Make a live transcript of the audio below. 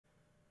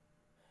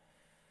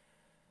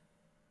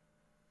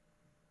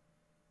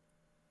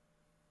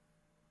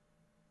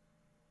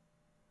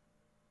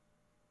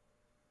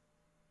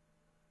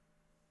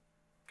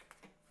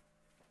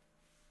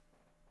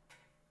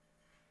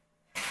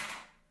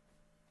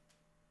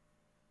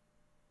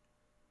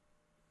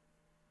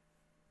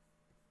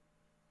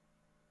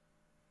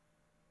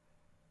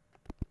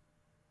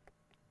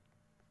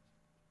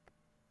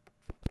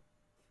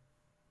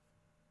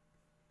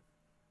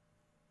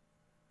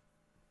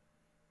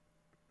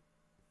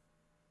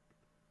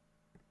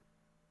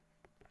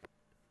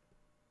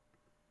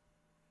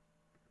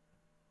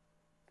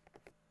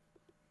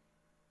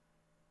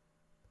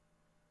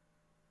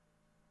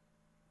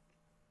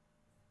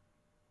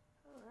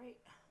right.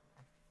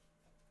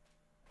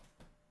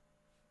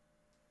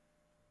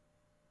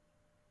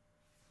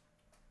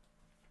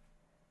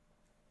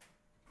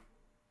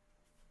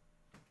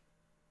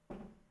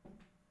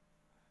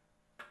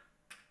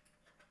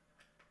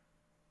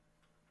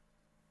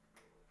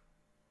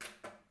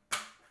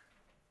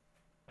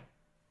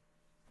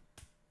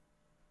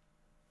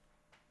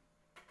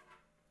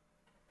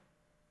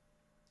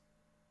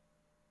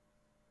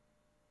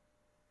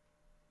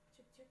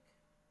 Chick, chick.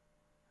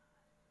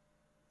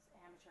 It's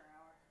amateur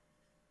hour.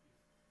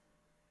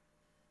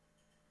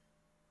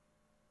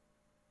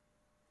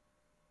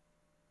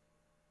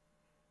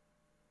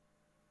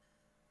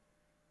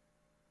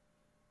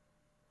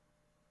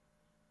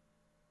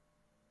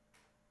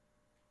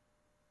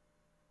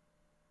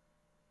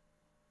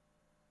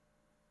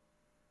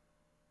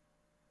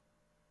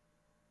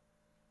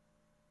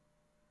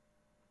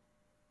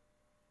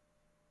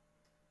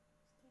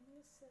 Just give me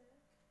a sec.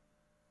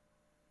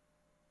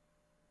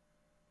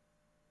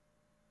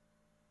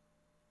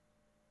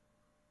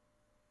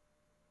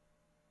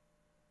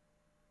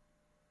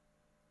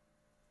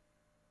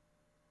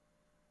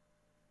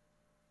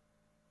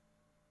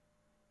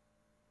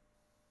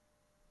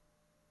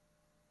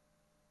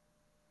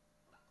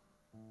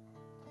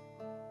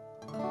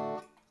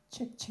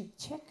 Check, check,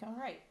 check. All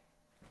right.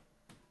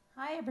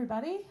 Hi,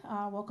 everybody.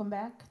 Welcome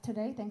back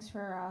today. Thanks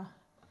for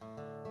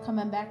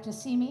coming back to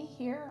see me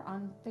here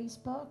on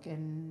Facebook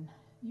and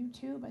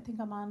YouTube. I think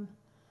I'm on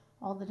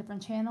all the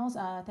different channels.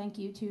 Thank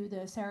you to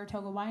the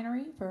Saratoga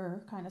Winery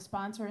for kind of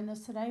sponsoring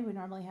this today. We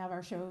normally have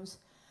our shows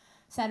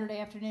Saturday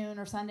afternoon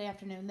or Sunday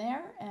afternoon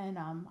there, and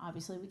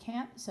obviously we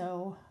can't,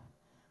 so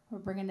we're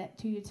bringing it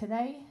to you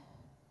today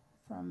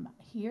from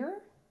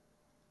here.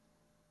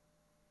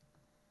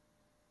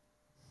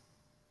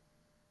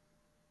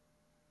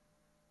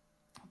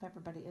 Hope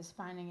everybody is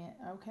finding it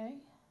okay.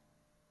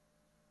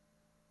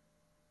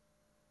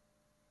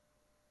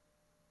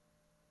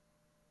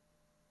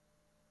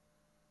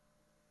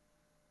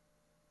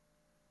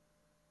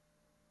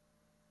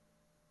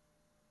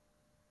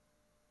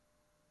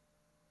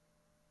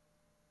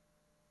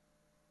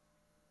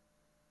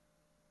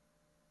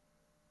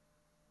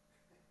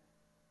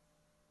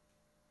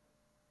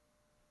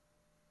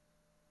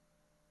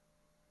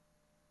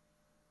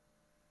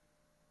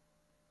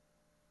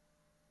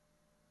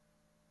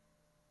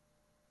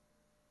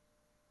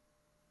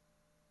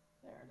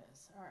 There it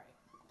is. All right.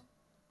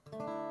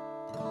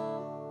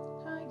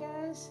 Hi,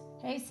 guys.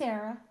 Hey,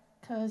 Sarah,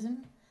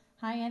 cousin.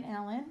 Hi, Aunt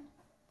Ellen.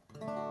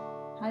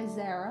 Hi,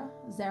 Zara.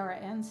 Zara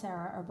and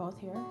Sarah are both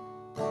here.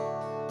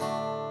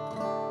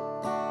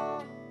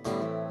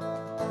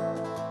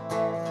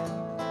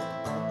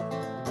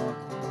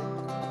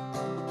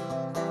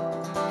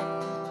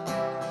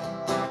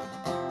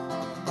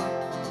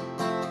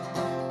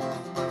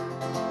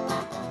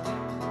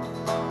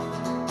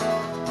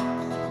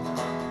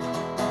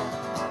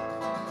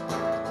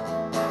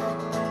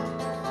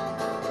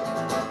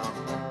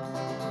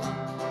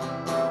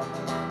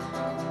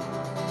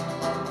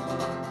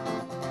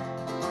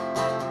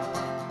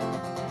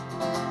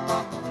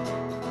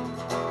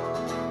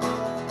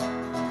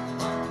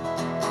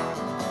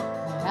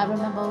 I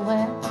remember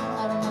when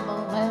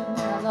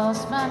I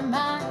lost my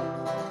mind.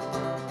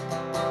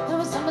 There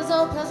was something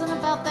so pleasant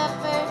about that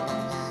face.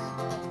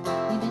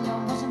 Even your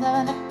emotions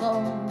have an echo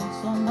in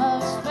so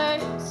much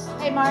space.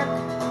 Hey, Mark.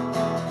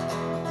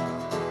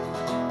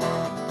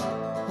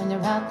 When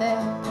you're out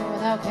there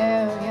without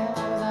care, yeah, I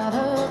was out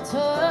of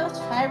touch.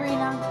 Hi,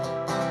 Rena.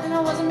 And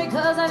it wasn't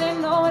because I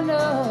didn't know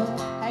enough.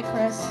 Hi,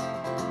 Chris.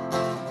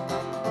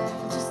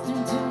 I just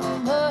knew too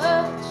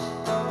much.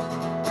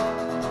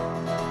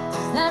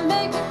 Does that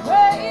make me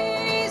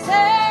crazy?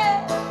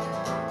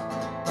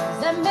 Does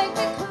that make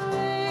me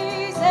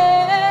crazy?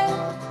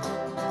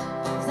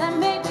 Does that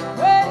make me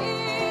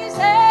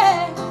crazy?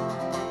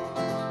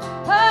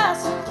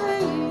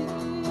 Possibly.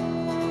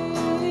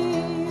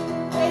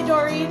 Hey,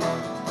 Doreen.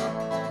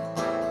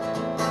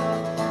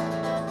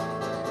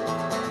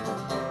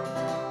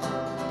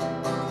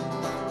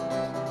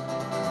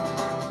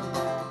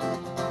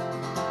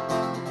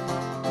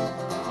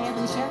 Hey,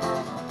 Alicia.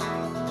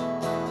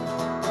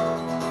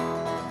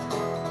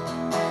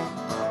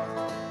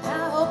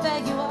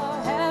 That you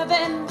are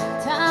having the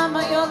time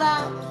of your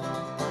life.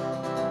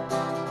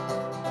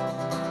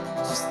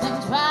 Just think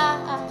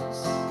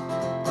twice.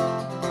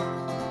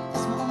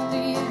 It's my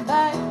only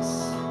advice.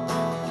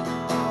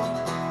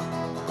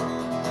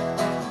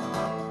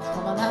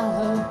 Come on now,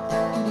 who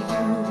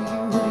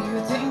do you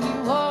think you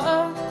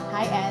are?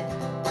 Hi, Ed.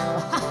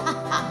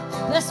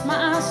 Bless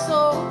my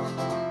soul.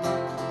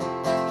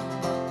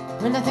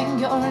 Really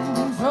think you're in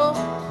control.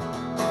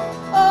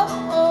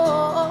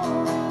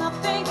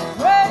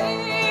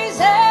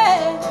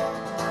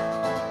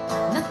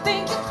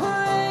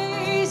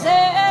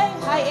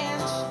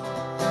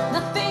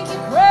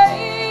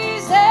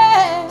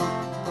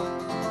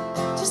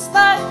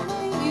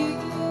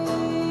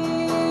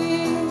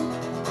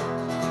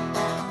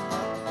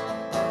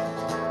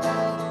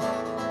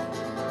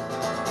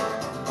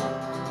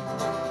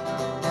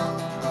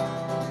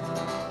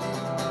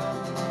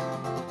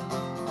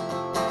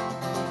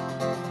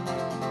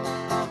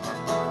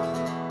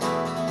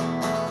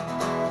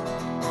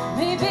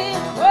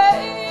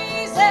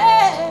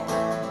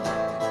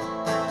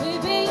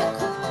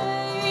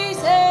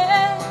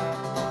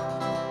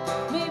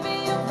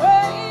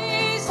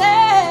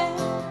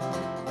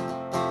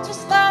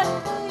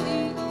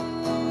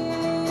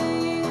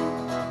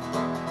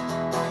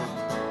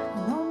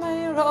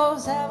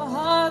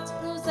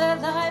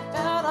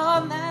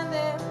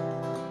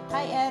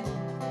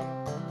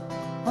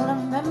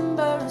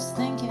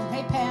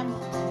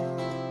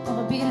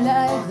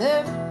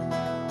 together.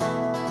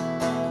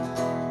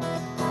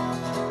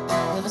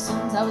 Ever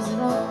since I was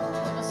little, it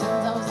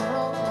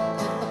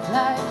looked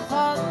like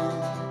fun.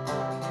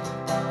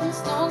 And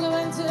stronger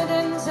winter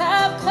didn't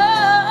have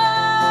come.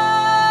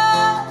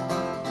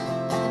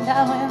 And I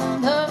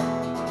wonder,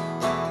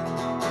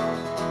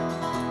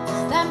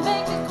 does that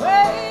make me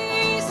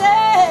crazy?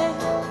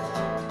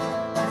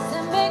 Does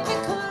that make me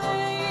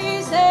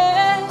crazy?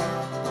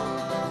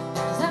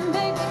 Does that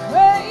make me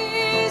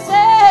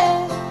crazy?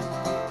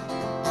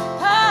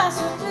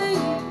 Possibly.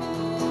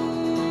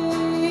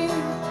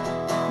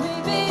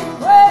 Maybe I'm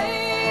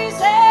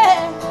crazy.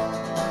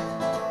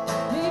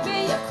 Maybe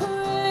you're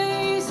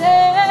crazy.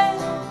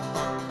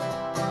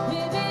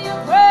 Maybe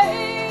you're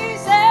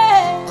crazy.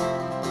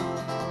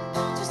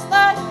 Just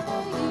like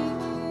me.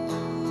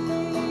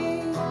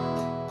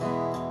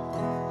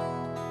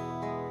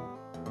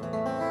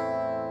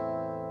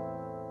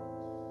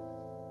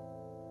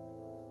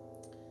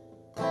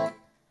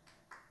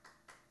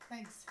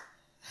 Thanks.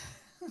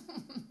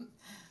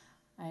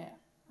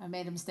 I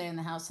made him stay in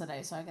the house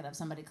today so I could have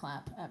somebody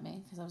clap at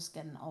me because I was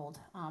getting old.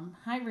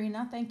 Hi,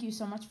 Rena. Thank you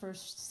so much for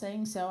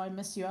saying so. I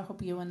miss you. I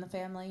hope you and the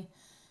family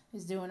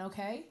is doing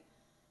okay.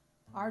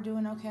 Are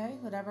doing okay,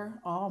 whatever.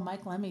 Oh,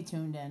 Mike Lemmy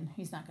tuned in.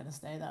 He's not going to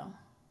stay, though.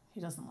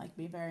 He doesn't like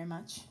me very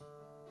much.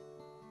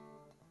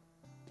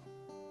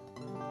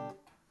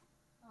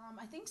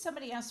 I think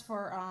somebody asked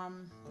for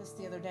this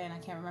the other day, and I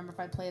can't remember if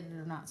I played it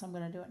or not, so I'm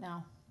going to do it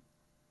now.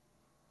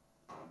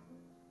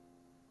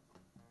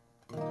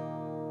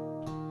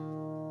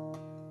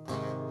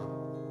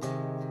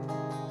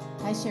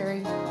 Hi,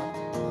 Sherry.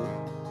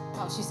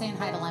 Oh, she's saying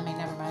hi to Lemmy.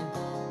 Never mind.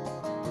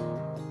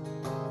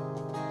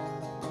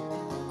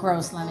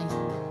 Gross, Lemmy.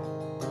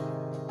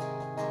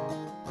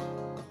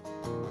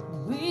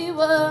 We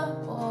were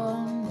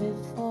born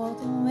before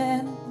the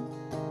wind,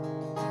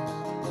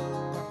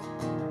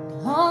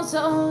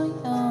 also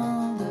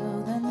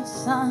younger than the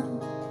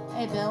sun.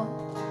 Hey, Bill.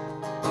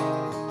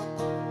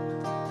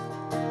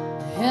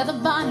 Here the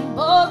binding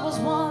board was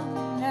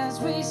one as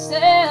we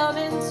sailed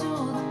into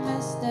the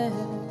mystic.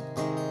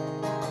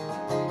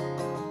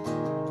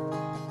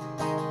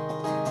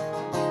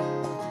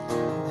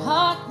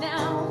 Hark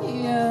now,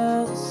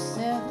 hear the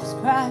sailors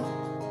cry.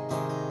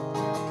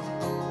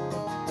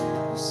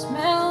 You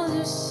smell,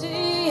 you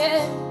see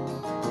it,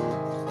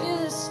 feel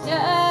the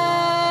sky.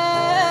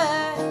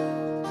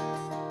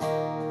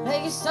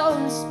 Let your soul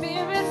and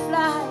spirit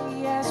fly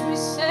as we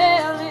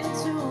sail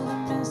into the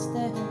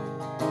mystic.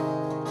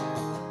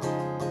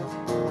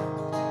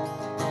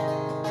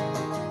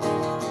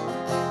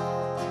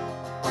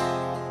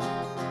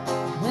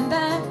 When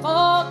that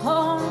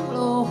foghorn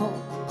blows,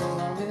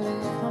 I'm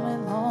really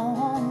coming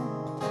home.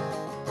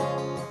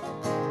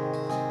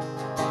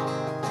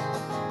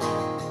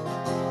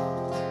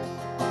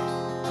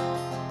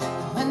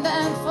 When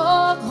that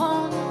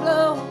foghorn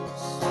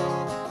blows,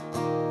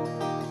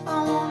 I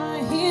wanna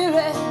hear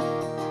it.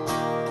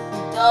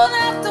 Don't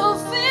have to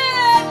fear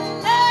it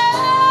now.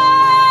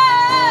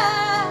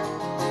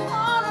 I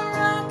wanna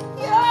rock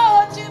your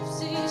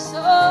gypsy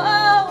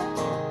soul,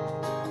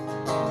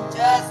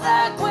 just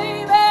like way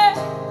back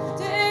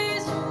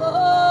days of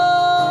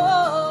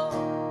old.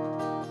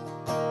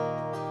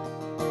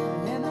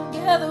 And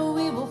together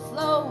we will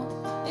flow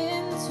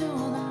into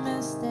the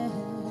mystic.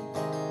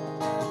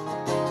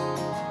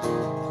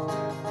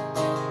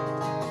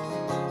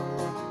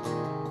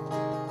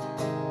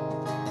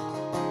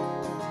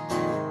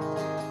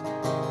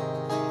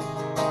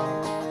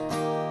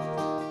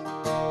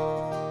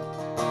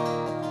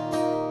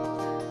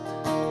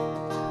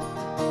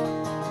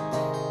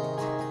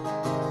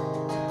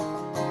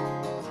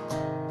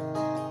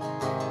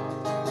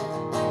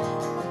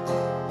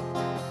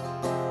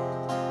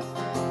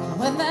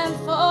 When that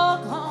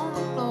foghorn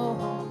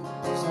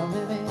blows, I'm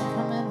really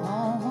coming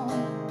home.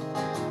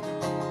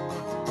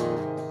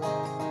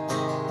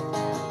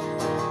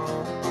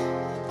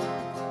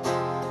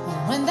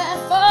 When that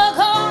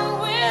foghorn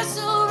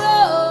whistle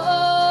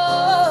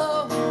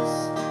blows,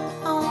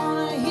 I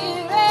wanna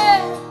hear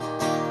it.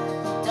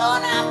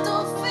 Don't have to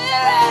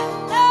fear it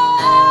now.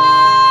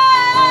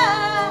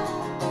 I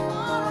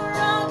wanna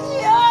rock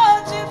your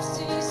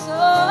gypsy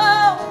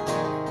soul,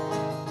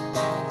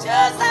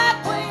 just like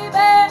way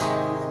back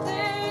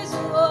days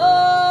of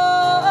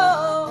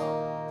old.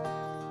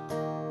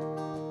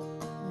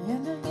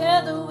 And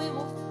together we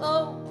will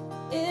flow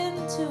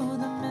into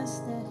the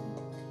mystic.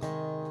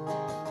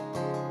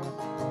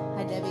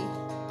 Hi, Debbie.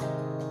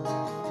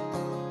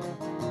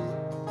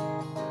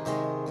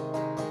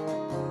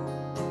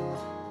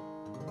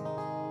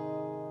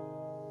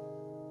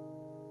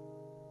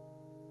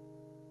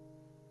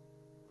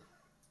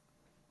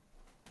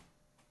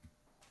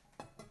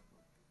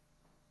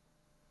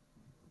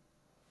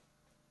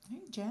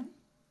 Hey, Jen.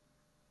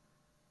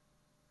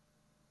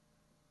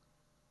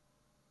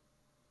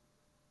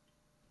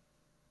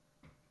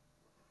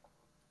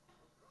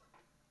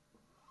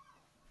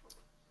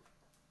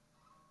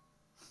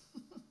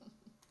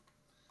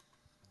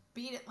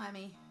 Beat it,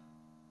 Lemmy.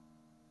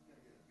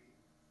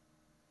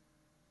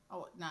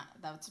 Oh, not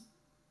that's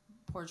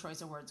Poor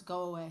choice of words.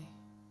 Go away.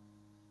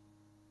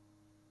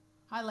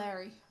 Hi,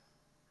 Larry.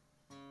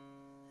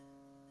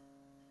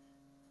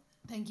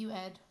 Thank you,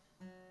 Ed.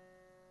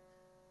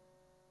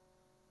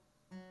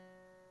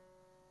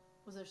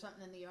 Was there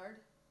something in the yard?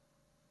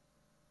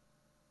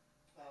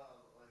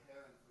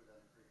 Hair and food on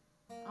the creek.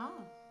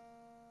 Oh.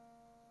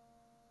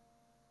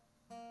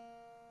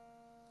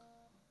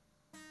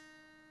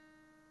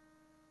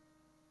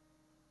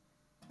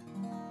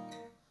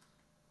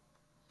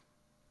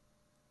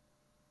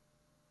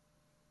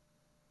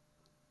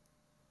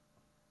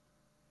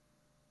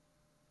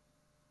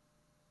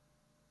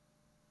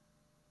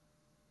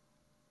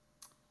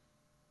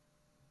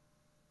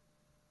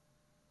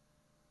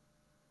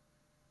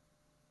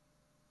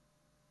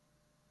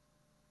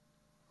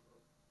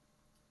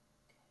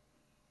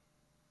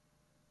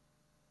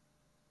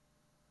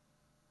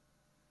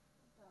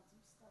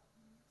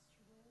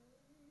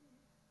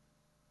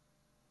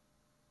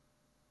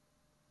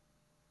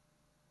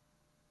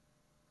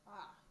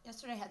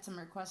 Yesterday I had some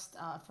requests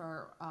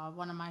for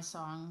one of my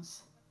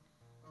songs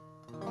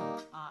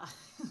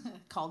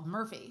called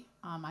Murphy.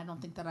 I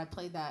don't think that I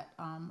played that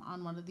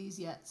on one of these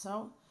yet,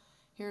 so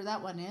here that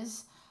one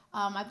is.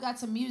 I've got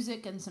some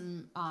music and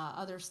some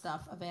other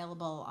stuff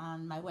available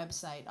on my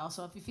website.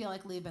 Also, if you feel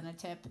like leaving a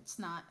tip, it's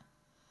not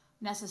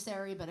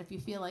necessary, but if you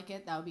feel like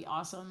it, that would be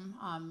awesome.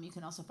 You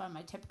can also find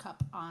my tip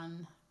cup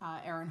on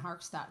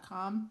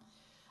erinharks.com.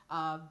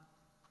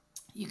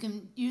 You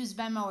can use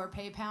Venmo or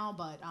PayPal,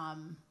 but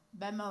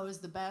Venmo is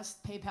the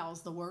best, PayPal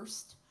is the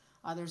worst.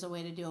 There's a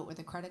way to do it with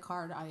a credit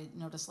card. I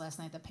noticed last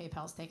night that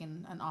PayPal's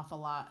taken an awful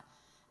lot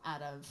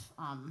out of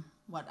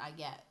what I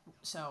get.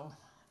 So,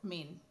 I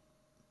mean,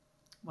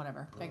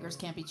 whatever. Beggars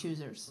can't be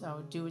choosers.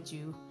 So do what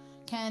you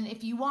can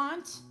if you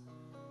want.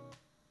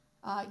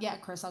 Yeah,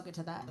 Chris, I'll get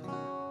to that.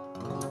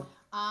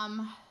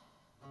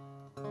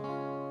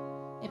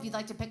 If you'd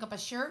like to pick up a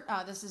shirt,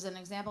 this is an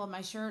example of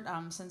my shirt.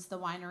 Since the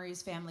winery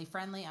is family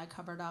friendly, I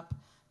covered up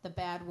the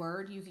bad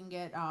word. You can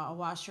get a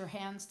wash your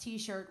hands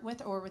t-shirt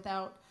with or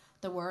without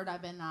the word.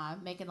 I've been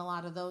making a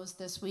lot of those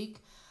this week.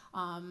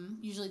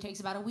 Usually takes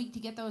about a week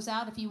to get those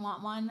out. If you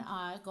want one,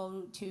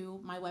 go to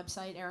my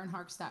website,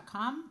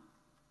 erinharks.com.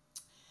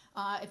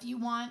 If you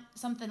want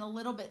something a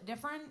little bit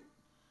different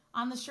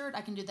on the shirt, I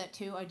can do that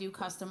too. I do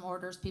custom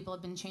orders. People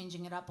have been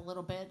changing it up a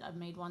little bit. I've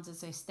made ones that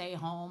say stay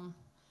home,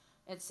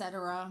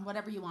 etc.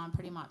 Whatever you want,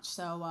 pretty much.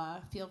 So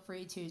feel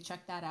free to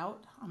check that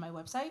out on my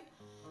website.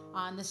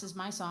 And this is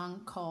my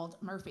song called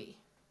Murphy.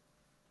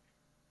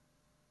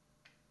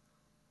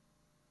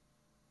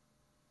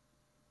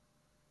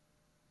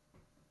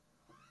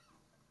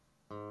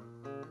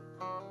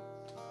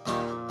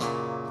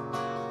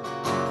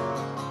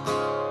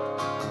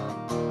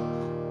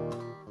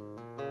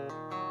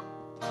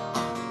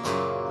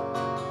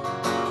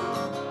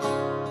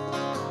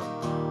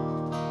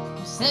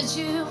 You said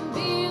you'd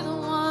be the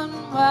one,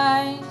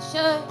 white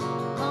shirt,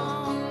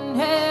 long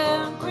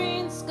hair,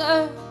 green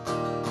skirt.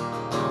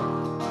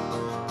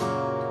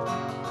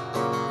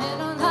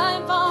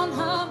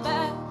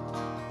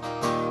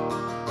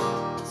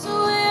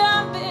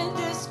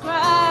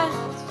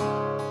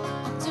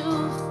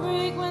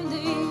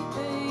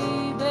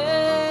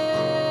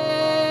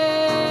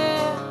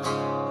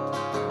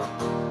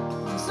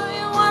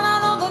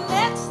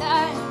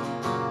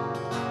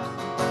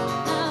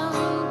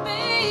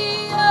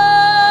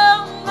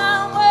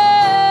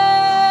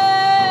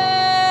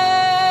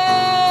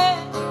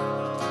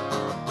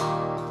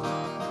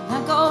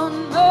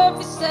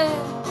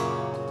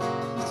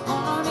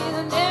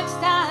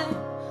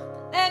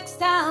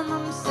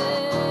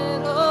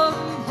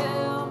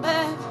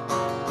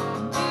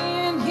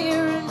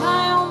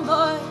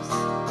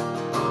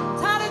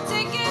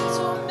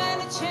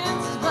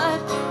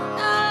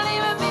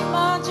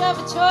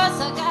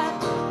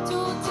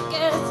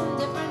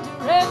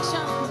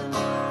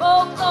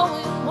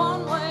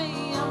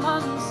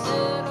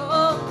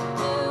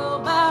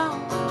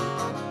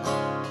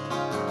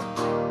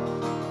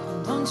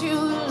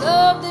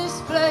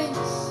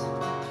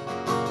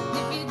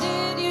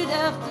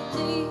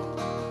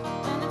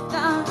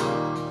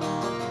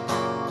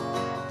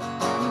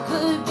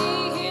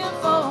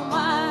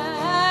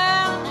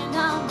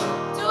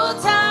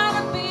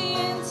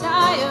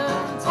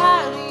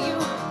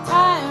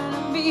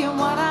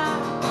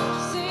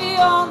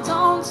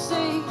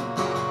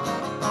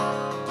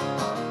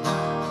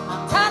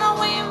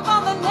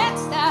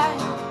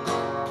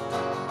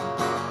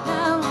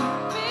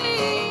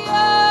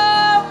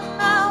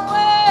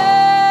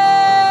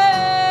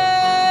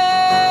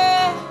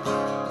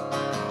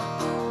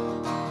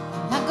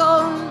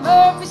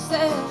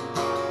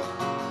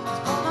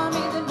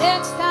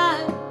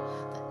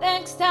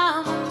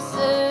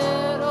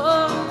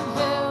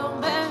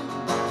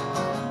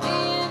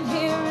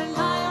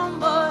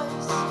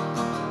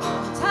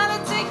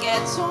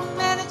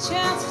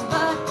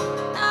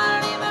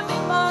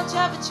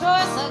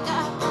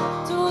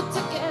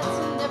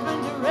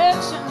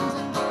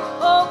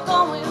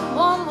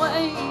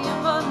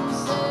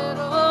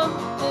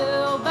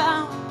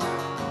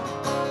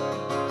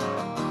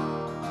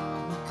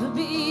 Could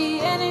be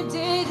any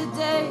day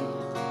today.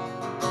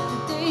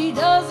 The day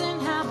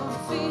doesn't have a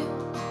feel,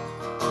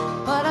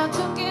 but I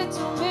took it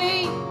to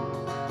me.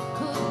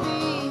 Could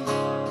be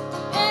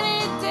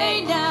any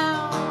day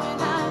now,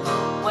 and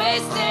I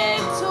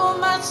wasted too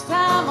much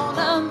time on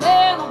a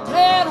man or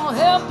plan or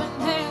helping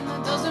hand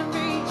that doesn't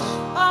reach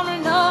far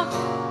enough.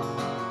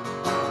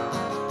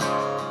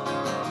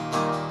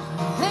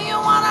 Then you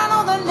wanna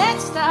know the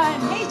next time,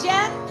 hey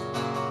Jen?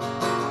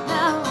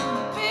 Now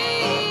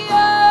be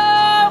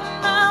on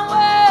my way.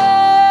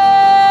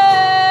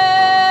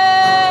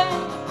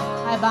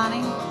 Hi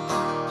Bonnie.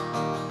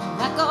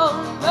 Like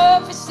old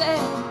Murphy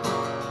said,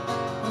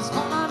 it's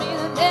gonna be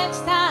the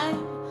next time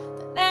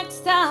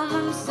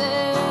I'm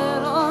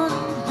settled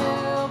in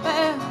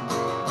hell-bent,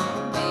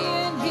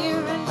 being here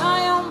in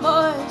my own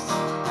voice.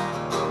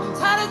 I'm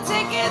tired of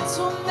taking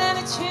too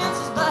many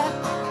chances, but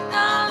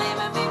not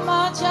leaving me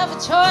much of a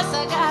choice.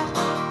 I got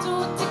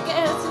 2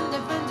 tickets in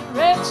different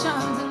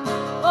directions, and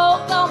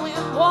both going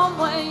one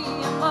way.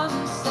 I'm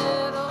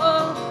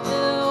unsettled,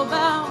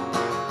 hell-bound.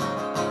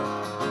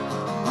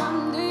 I'm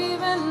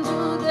leaving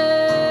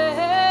today.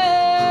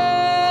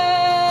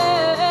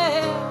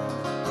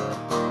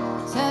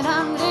 Said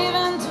I'm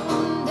leaving today.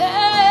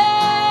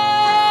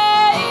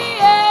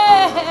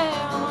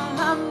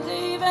 I'm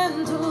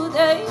leaving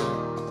today.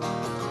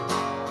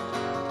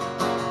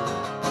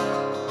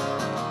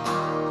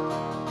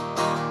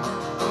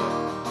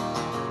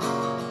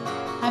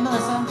 Hi,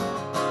 Melissa.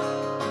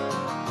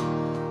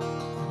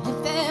 If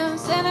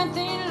there's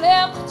anything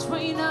left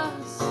between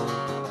us,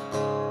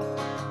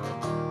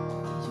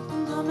 you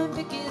can come and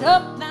pick it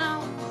up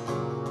now.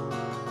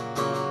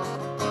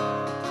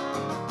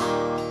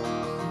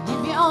 And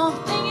if you're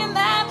thinking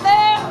that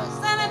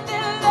there's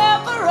anything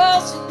left for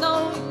us, you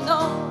know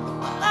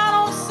what I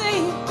don't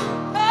see.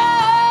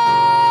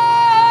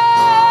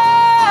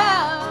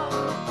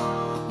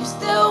 Oh, you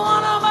still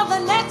want about the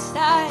next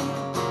time.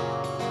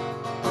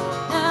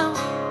 Now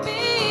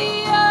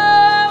be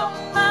on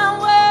my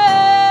way.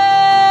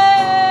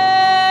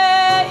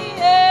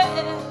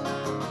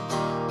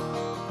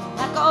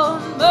 Like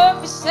old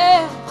Murphy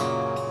said,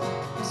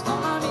 it's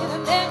gonna be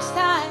the next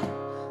time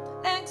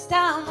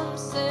I'm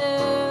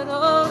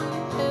settled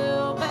in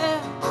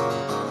hell-bent,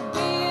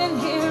 being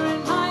here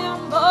in my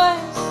own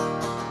voice.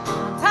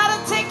 I'm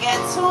tired of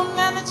taking too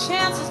many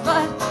chances,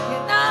 but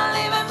you're not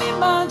leaving me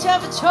much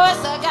of a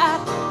choice. I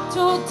got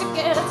 2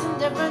 tickets in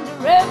different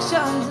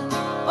directions, and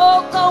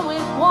all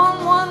going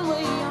one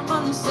way. I'm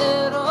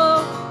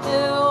unsettled,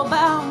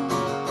 hell-bound.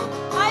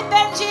 Hi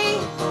Benji,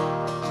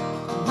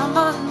 I'm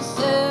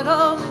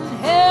unsettled and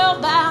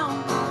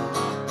hell-bound,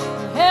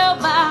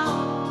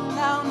 hell-bound.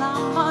 Now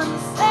I'm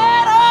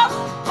unsettled,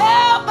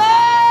 hell-bound,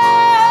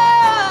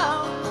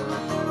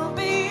 and I'll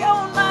be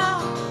on my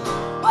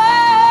way.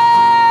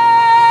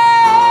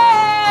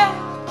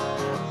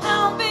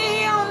 I'll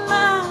be on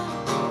my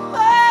way,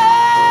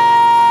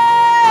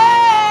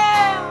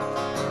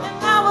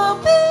 and I will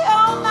be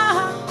on my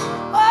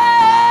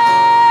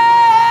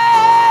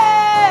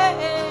way,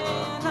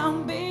 and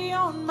I'll be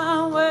on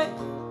my way.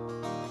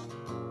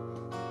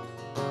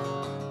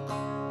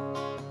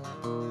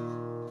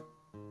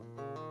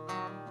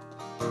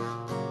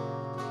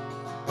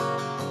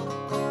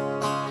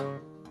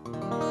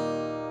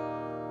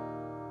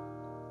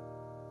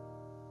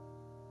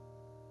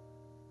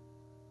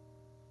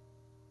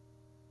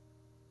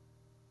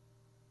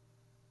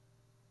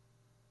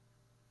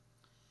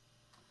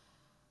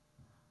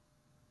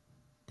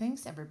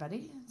 Thanks,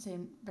 everybody.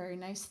 Saying very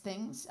nice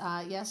things.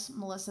 Yes,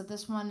 Melissa,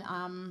 this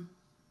one,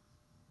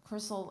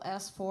 Crystal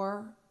asked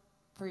for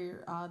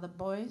your, the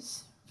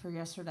boys for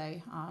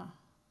yesterday. Hold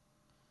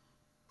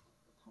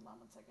on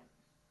one second.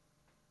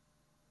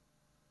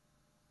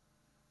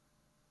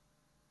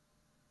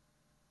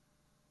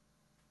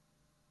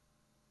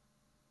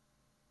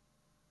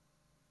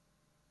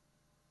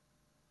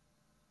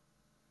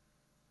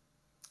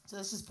 So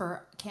this is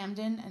for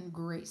Camden and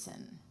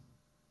Grayson.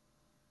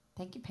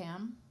 Thank you,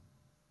 Pam.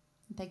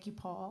 And thank you,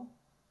 Paul.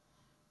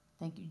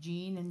 Thank you,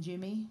 Jean and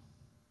Jimmy.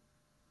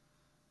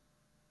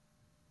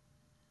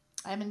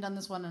 I haven't done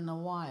this one in a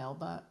while,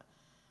 but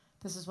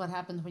this is what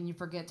happens when you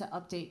forget to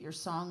update your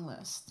song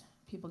list.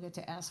 People get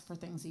to ask for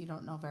things that you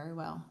don't know very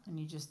well, and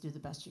you just do the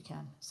best you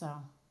can.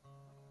 So.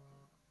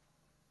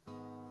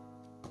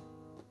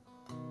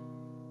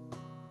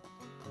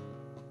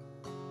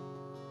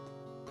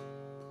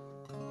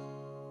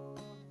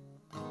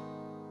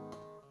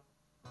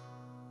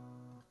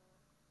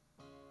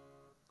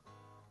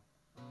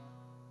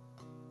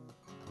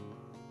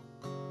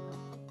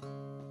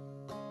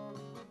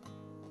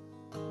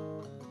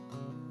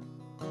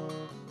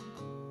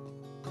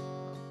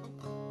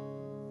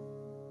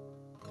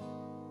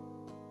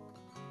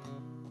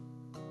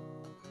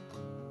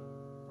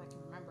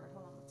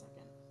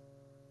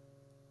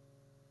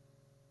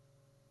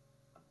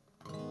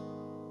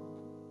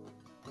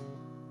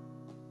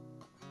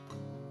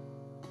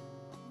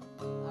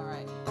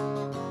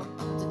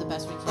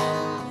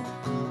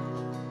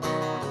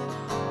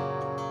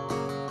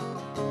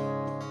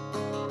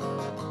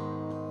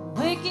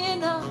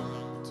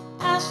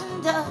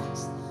 flashing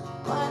dust.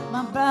 Wipe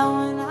my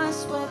brow and I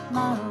sweat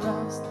my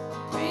rust.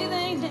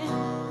 Breathing in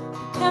the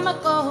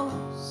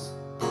chemicals.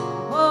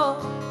 Whoa.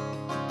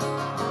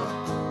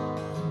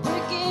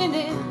 Breaking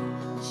in,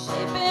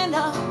 shaping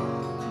up,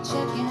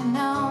 checking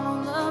out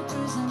on the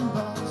prison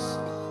bus.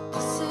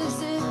 This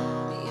is it,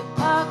 the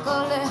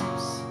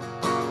apocalypse.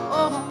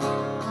 Oh,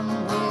 I'm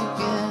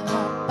waking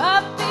up. I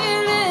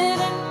feel it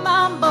in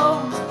my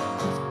bones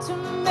to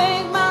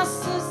make my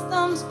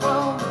systems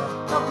grow.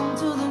 Welcome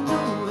to the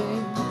new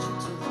age,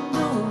 to the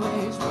new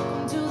age.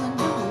 Welcome to the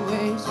new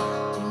age,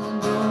 to the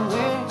new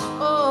age.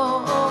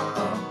 Oh, oh,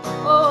 oh,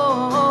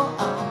 oh, oh.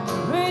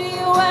 I'm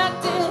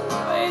radioactive,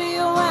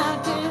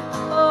 radioactive.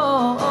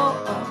 Oh, oh,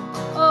 oh,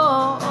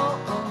 oh, oh,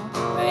 oh.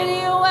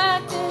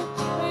 Radioactive,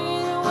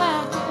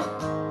 radioactive.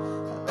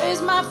 I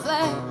raise my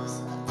flags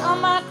on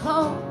my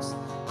clothes.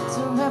 It's a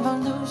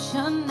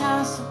revolution,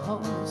 I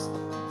suppose.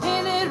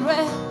 Painted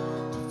red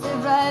to fit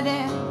right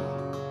in.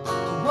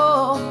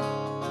 Whoa.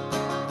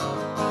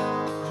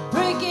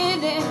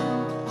 Breaking in,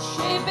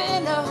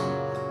 shaping up,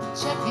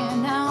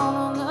 checking out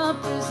on the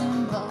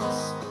prison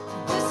bus.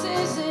 This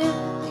is it,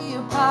 the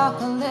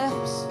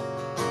apocalypse.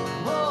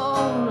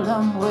 Whoa,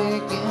 I'm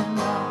waking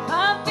up.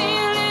 I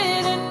feel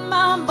it in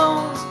my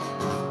bones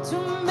to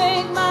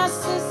make my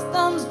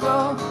systems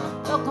grow.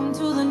 Welcome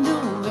to the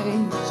new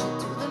age,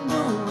 to the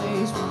new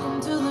age. Welcome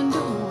to the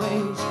new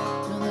age,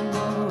 to the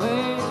new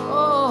age.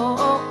 Oh,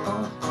 oh,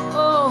 oh,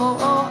 oh,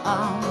 oh.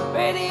 I'm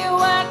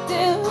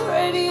radioactive,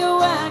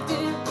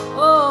 radioactive.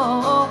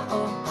 Oh, oh,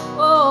 oh,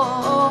 oh,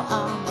 oh.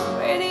 I'm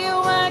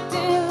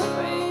radioactive,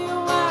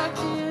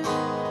 radioactive.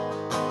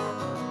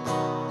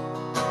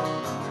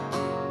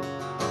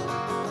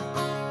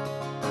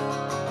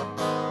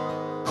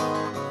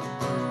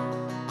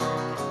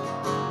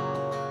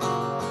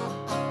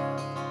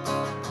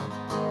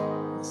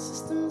 The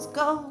systems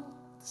go,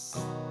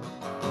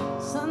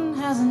 the sun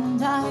hasn't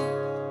died.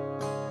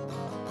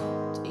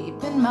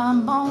 Deep in my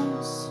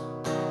bones,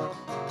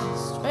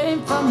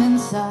 straight from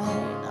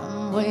inside,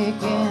 I'm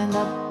waking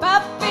up. I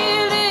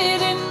feel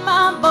it in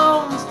my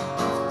bones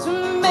to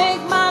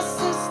make my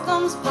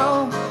systems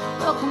grow.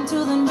 Welcome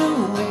to the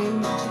new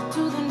age,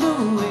 to the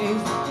new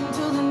age. Welcome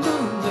to the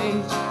new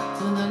age,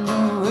 to the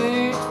new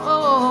age.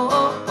 Oh,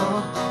 oh,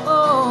 oh,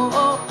 oh,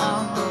 oh.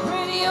 I'm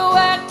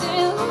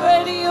radioactive,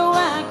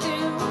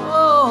 radioactive.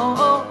 Oh,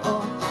 oh,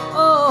 oh,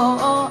 oh,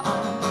 oh.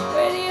 I'm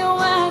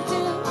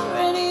radioactive,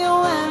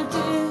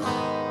 radioactive.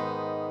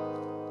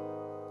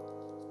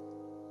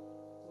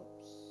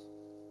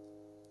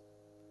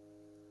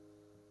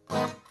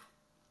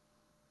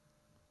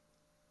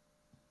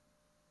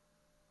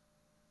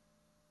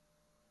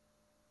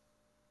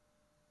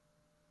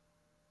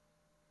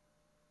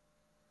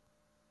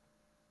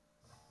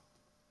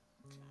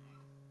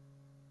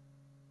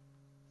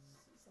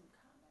 See some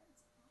comments.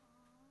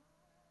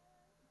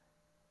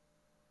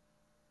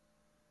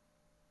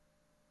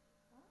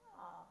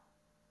 Oh.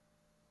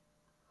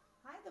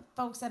 Hi, the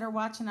folks that are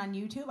watching on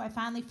YouTube. I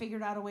finally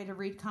figured out a way to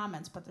read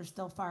comments, but they're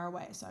still far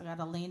away, so I got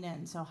to lean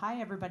in. So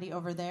hi, everybody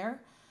over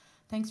there.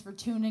 Thanks for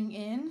tuning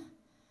in.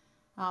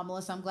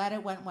 Melissa, I'm glad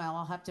it went well.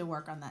 I'll have to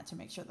work on that to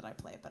make sure that I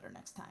play it better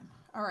next time.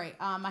 All right,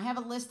 I have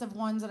a list of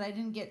ones that I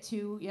didn't get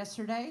to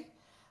yesterday.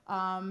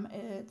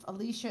 If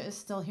Alicia is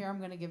still here, I'm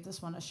going to give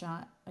this one a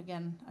shot.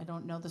 Again, I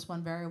don't know this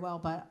one very well,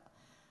 but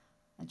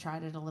I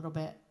tried it a little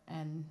bit,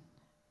 and,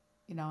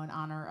 you know, in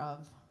honor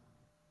of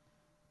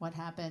what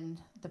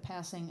happened, the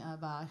passing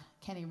of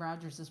Kenny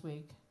Rogers this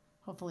week.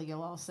 Hopefully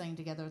you'll all sing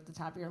together at the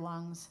top of your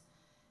lungs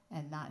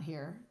and not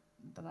hear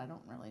that I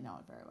don't really know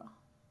it very well.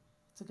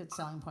 It's a good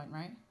selling point,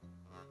 right?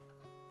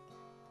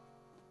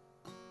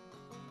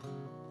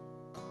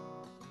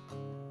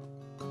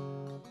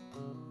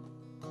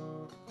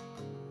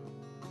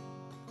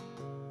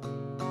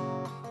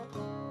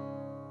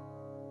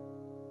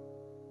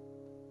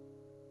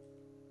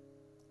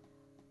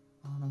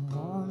 On a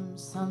warm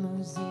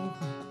summer's evening,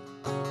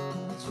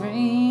 a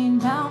train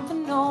bound for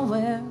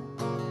nowhere,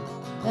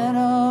 met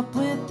up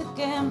with the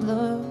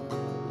gambler.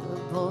 We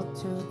were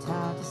both too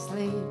tired to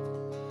sleep,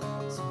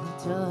 so we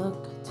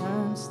took a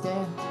turn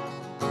staring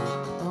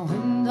at the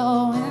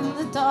window in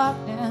the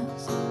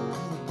darkness.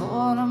 The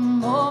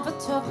boredom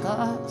overtook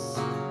us,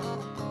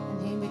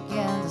 and he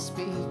began to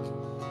speak.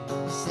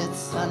 He said,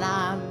 "Son,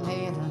 I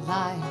made a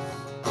life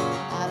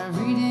out of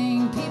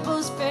reading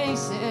people's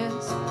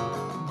faces,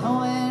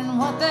 knowing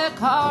what their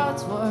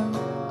cards were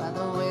by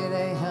the way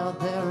they held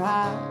their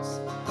eyes.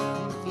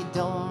 And if you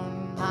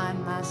don't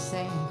mind my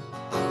saying,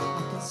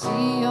 I can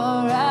see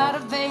you're out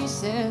of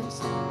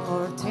aces.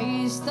 For a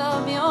taste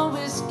of your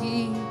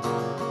whiskey,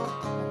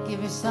 I'll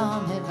give you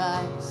some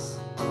advice."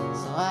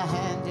 So I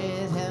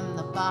handed him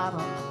the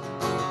bottle,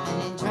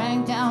 and he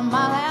drank down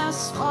my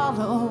last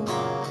swallow.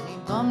 And he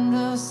bummed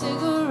a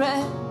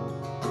cigarette,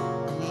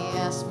 and he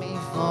asked me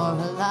for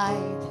a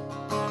light.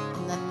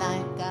 And the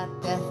night got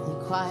deathly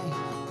quiet,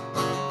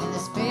 and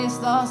his face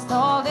lost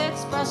all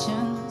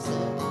expression.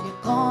 Said, "If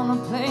you're gonna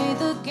play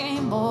the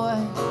game, boy,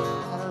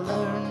 gotta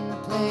learn to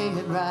play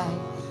it right.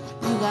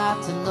 You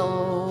got to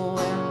know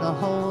when to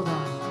hold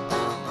 'em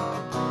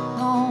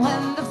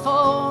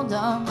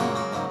fold'em.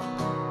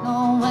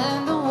 Know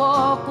when to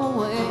walk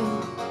away,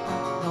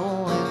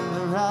 know when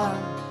to run.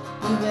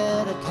 You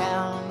better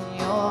count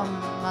your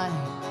money.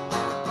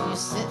 When you're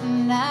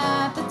sitting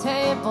at the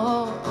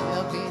table,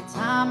 there'll be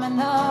time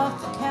enough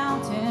for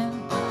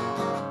counting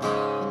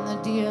when the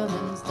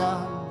dealing's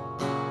done.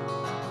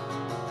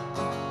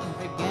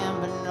 Every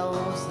gambler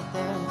knows that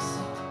there's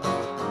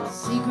a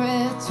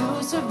secret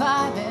to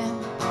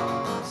surviving.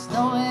 It's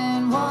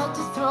knowing what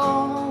to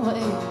throw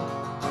away,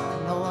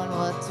 knowing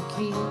what to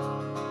keep.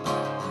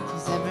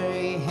 'Cause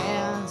every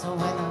hand's a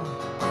winner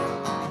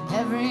and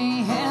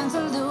every hand's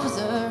a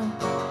loser.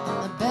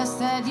 And the best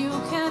that you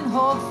can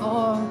hope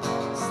for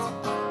is to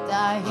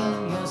die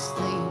in your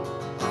sleep.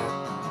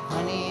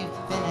 When he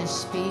finished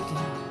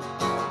speaking,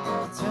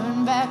 he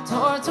turned back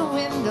towards the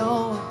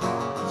window,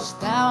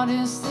 pushed out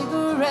his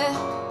cigarette,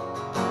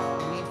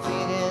 and he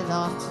faded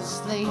off to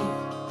sleep.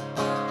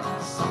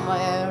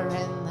 Somewhere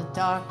in the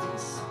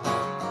darkness, the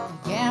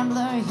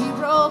gambler, he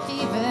broke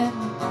even.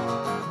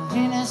 But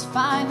in his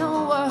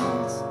final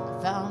words, I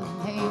found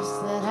an ace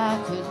that I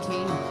could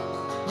keep.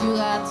 You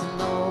got to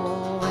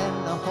know when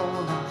to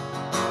hold 'em,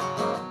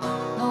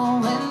 know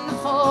when to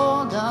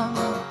fold 'em,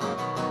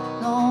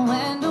 know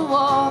when to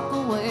walk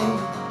away,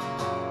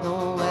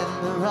 know when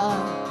to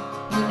run.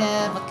 You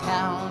never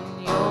count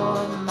your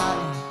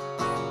money.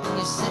 When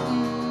you're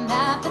sitting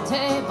at the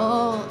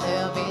table,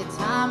 there'll be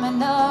time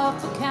enough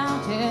for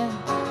counting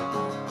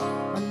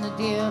when the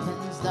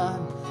dealing's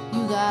done.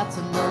 You got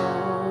to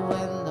know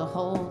when to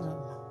hold 'em,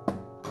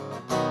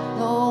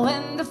 know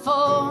when to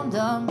fold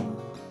 'em,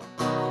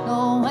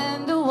 know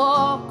when to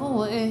walk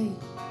away,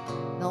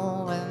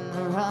 know when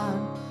to run.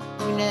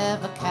 You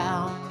never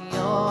count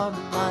your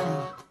money.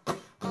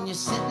 When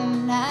you're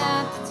sitting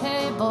at the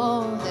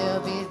table,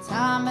 there'll be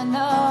time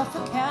enough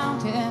for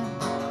counting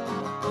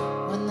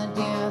when the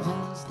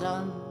dealing's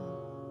done.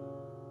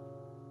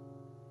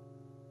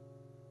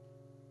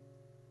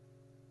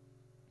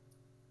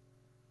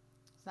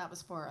 So that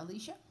was for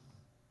Alicia.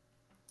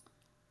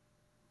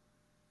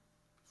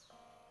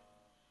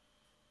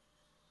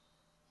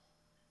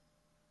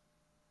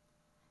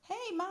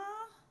 Hey,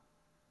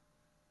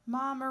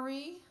 Ma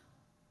Marie.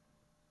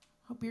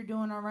 Hope you're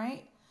doing all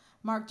right.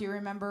 Mark, do you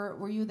remember,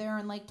 were you there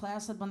in Lake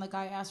Placid when the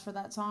guy asked for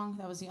that song?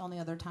 That was the only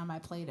other time I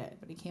played it,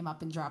 but he came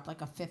up and dropped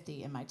like a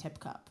 50 in my tip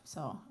cup.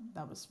 So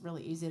that was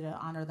really easy to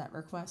honor that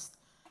request.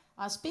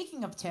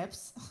 Speaking of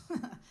tips,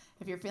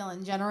 if you're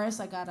feeling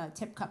generous, I got a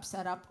tip cup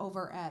set up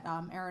over at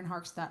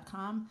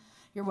erinharks.com.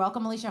 You're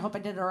welcome, Alicia. I hope I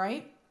did it all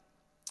right.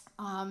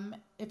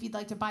 If you'd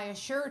like to buy a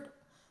shirt,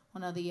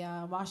 one of the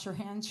wash your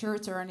hands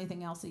shirts or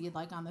anything else that you'd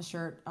like on the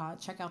shirt,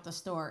 check out the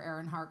store,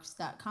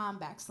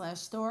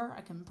 erinharks.com/store.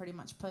 I can pretty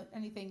much put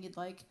anything you'd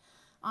like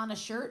on a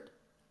shirt.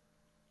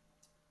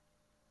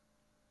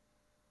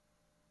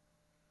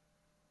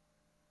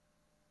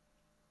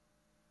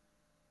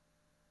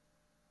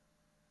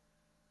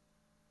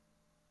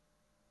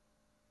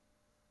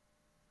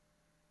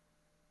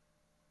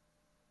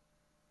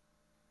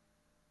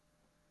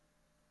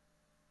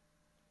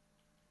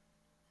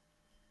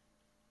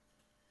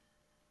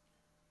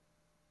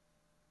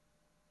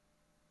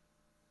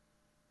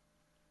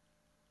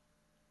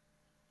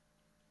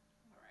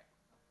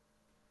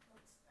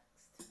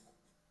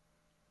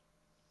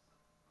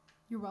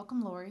 You're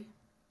welcome, Lori.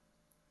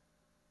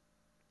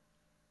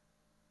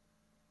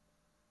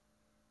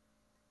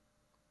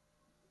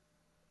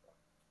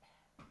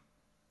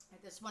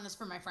 This one is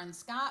for my friend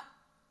Scott.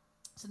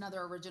 It's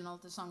another original.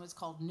 The song is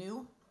called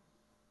New.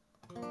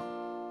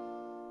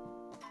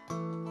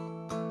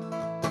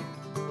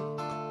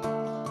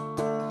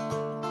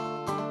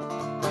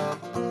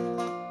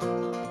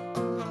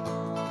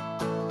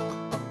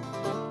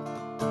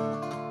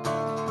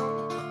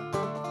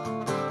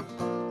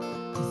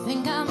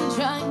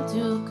 Trying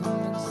to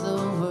convince the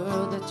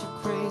world that you're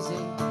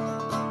crazy.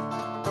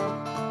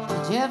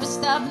 Did you ever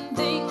stop and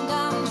think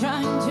I'm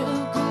trying to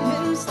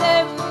convince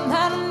them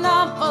that I'm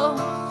not bold?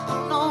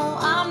 No,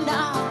 I'm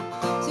not.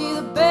 See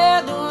the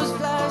bad news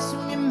flash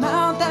from your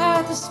mouth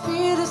at the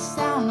speed of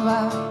sound.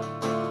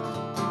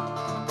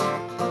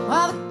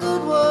 While the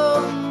good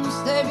ones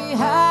stay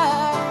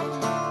behind.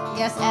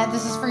 Yes, Ed,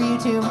 this is for you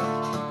too.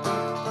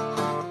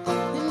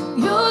 And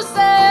you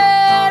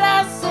said,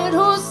 I said,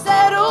 who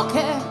said, who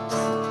cares?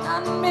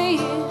 Me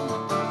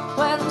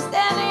when I'm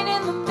standing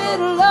in the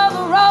middle of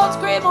the road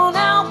screaming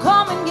out,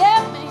 come and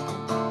get me.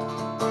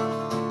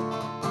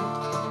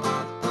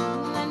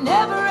 And I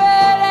never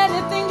read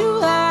anything to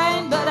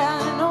hide, but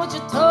I know what you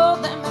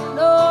told them and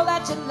know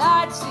that you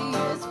lied. See,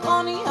 it's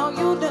funny how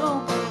you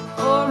do,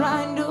 or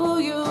I knew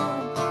you.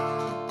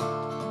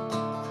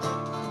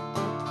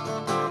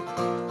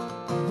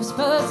 You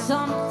whispered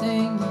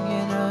something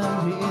in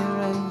her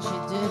ear and she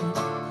didn't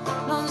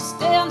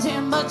understand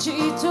him, but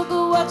she took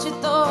what you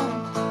thought,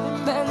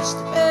 embellished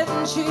it,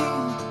 and she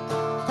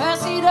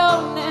passed it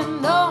on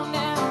and on.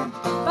 And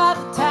by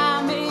the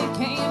time it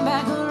came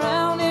back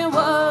around, it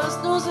was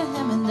news of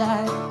him and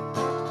I.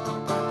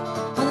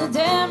 When the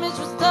damage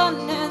was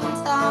done and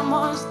time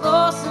was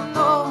lost and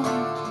all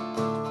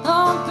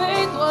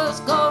faith was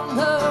gone.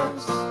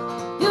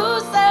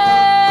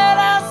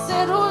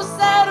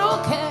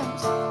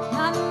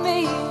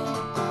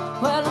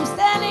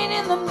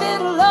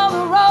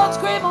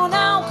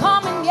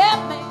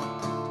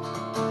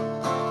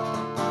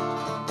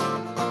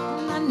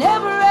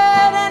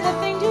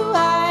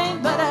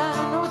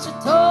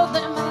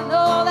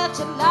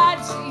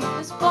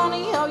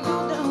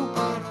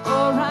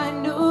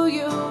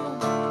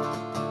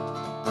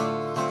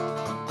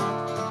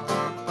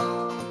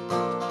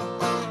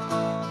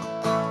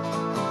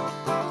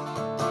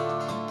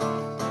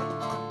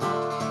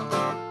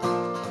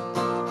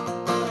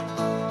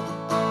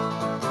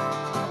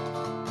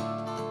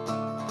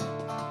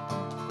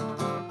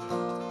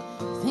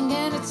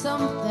 and it's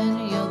something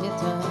you'll get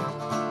to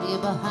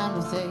leave behind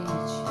with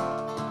age.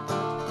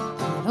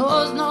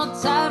 There's no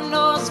time,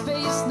 no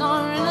space,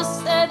 nor in a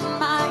set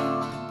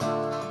mind.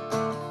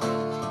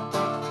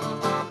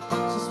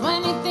 Just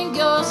when you think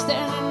you're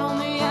standing on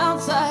the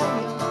outside,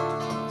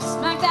 you're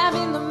smack dab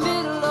in the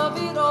middle of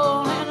it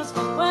all. And it's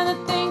when I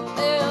think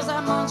there's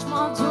that much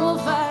more to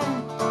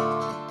find.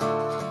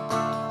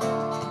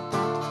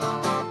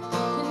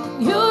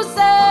 And you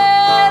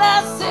said,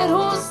 I said,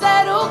 who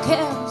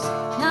cares?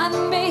 Not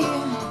me.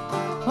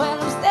 When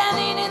I'm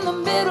standing in the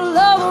middle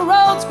of a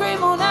road,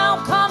 scream on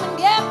out, come and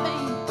get me.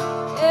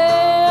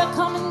 Yeah,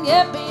 come and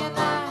get me. And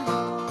I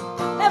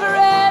never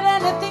read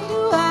anything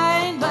to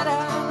hide, but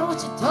I know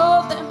what you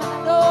told them, and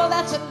I know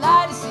that you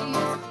lied. To see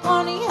it's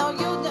funny how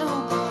you knew,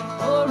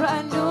 or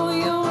I knew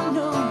you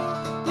knew,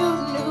 you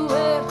knew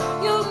it,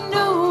 you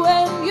knew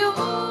when you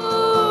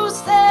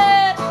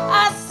said,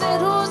 I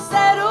said, who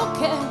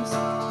cares?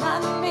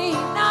 Not me,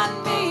 not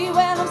me.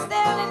 When I'm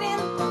standing in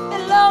the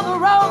middle of the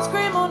road,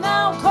 scream on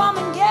out, come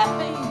and get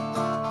me.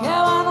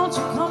 Yeah, why don't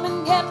you come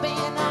and get me?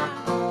 And I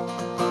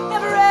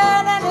never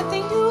read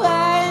anything to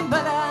hide,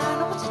 but I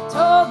know what you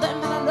told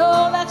them, and I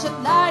know that you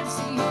lied.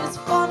 See, it's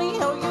funny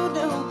how you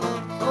knew,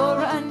 or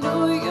I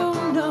knew you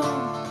knew.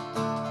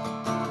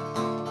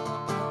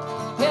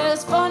 Yeah,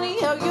 it's funny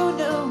how you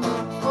knew,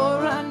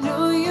 or I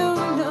knew you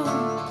knew.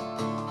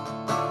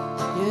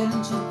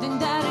 Didn't you think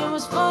that it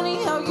was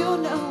funny how you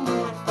knew,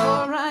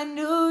 or I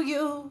knew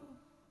you?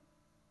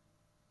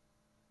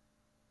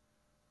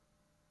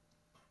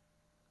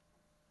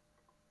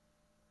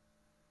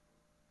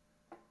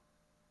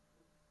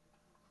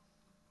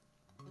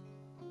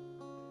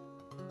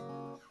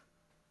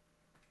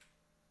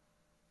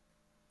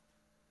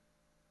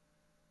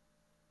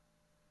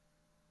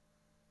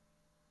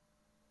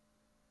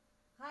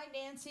 Hi,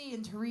 Nancy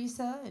and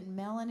Teresa and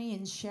Melanie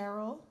and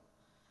Cheryl.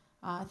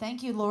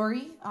 Thank you,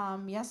 Lori.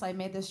 Yes, I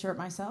made this shirt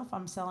myself.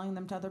 I'm selling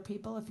them to other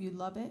people. If you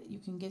love it, you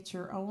can get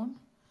your own.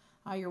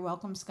 You're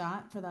welcome,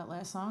 Scott, for that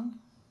last song.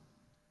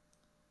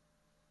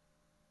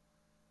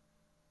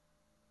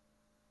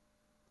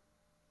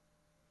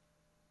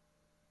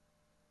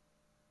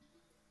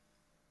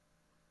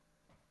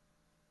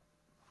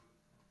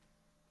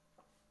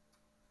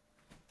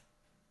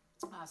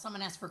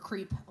 Someone asked for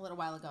Creep a little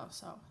while ago,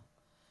 so.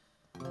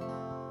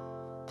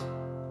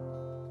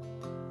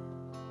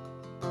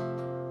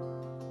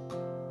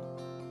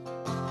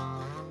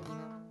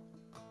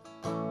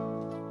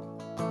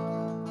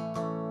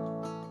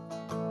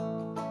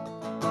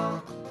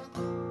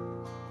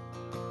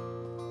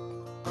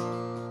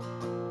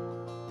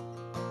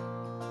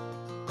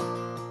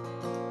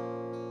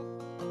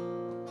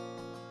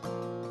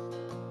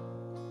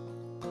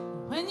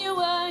 When you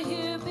were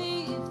here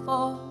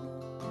before,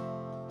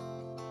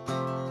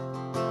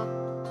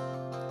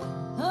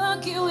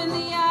 look you in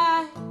the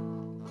eye,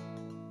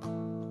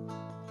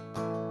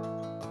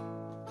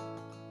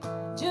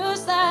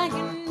 just like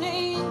an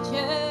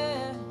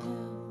angel.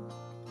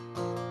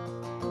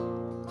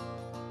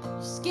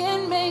 Your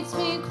skin makes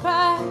me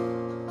cry,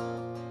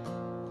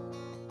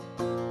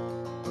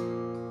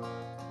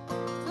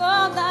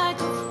 flow like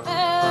a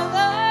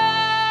feather.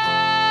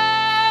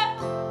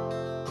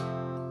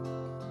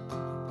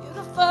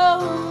 Beautiful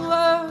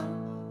world.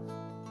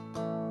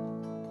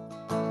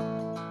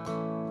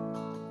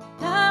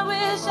 I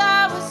wish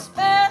I was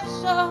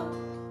special,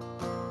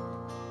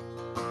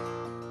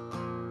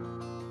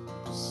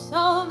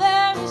 so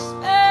very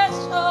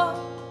special,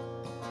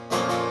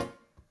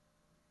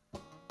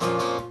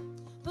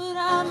 but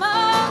I'm a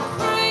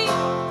creep.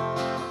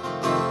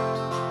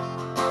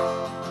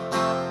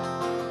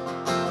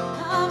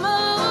 I'm a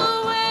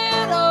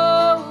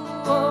widow.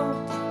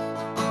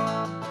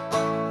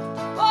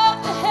 What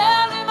the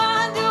hell am I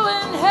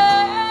doing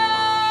here?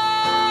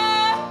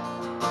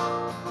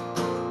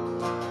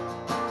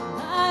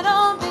 I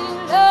don't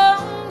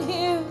belong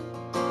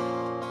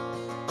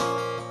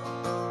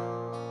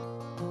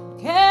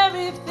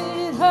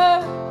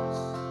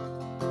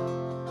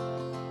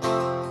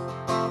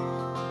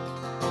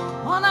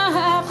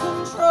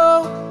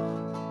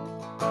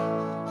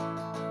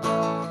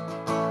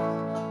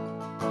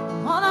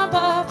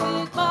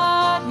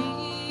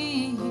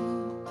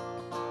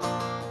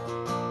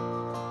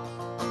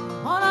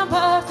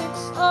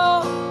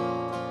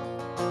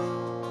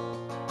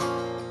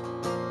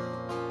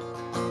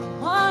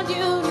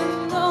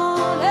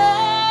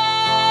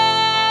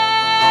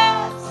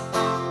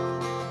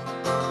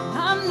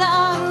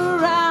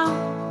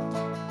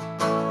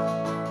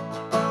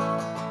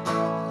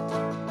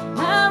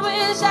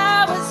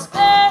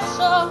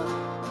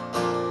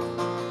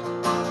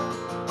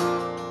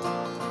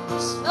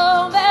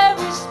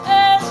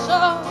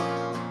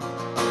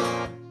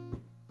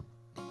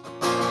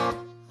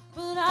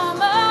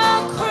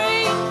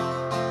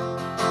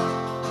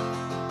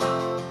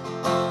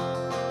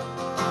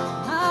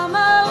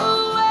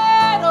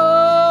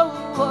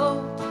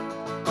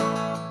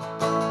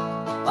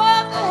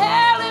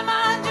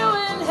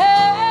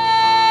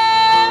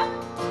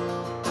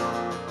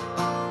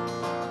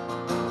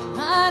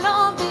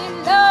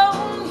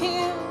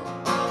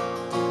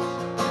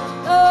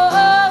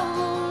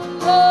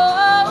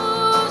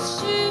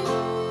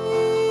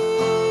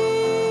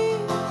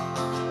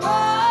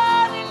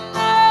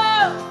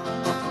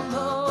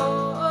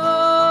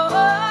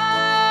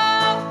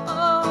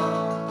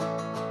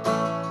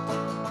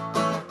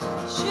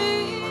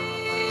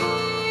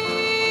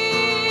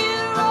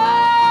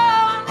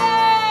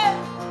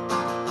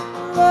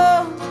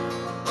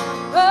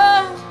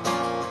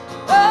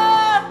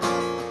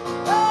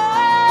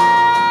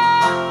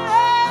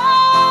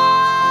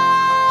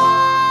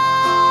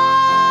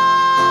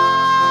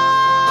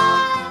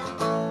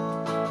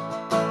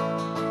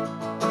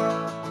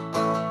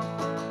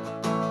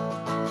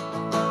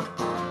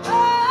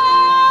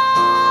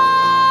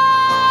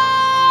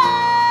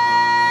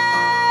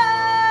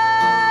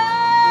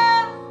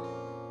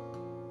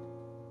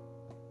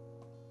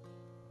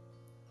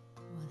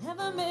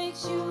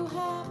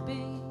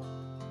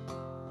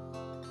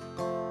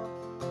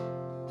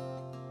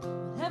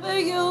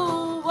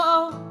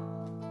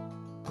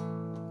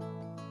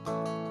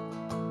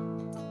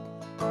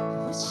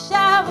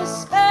I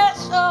was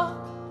special,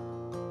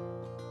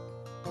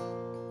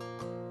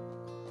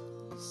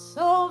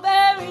 so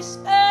very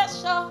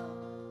special.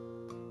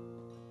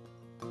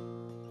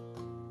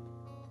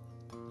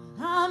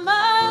 I'm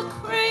a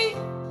creep,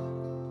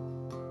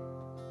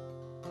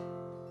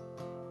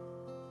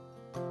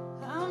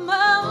 I'm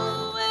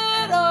a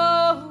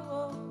widow.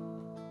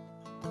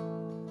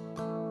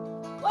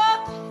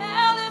 What the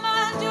hell am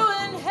I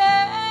doing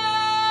here?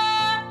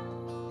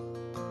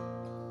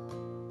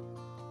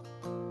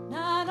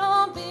 I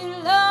don't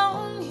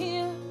belong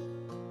here.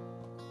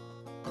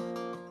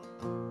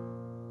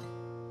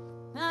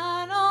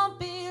 I don't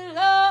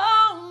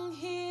belong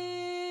here.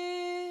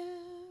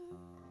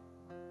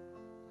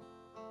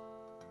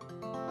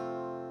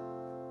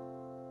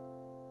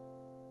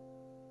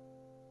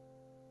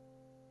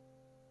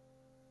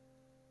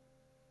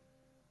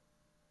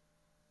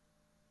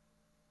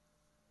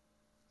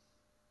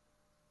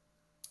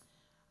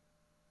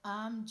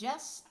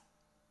 Jess,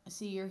 I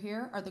see you're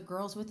here. Are the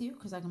girls with you?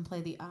 Because I can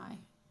play the I.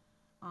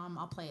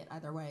 I'll play it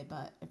either way,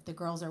 but if the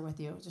girls are with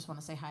you, I just want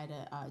to say hi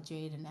to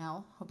Jade and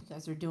Elle. Hope you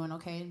guys are doing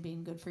okay and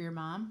being good for your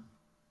mom.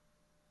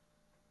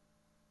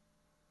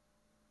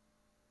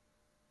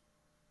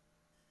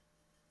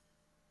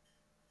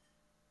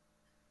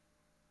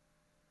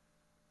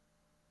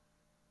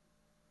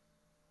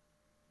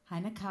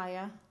 Hi,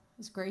 Nakaya.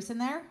 Is Grace in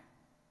there?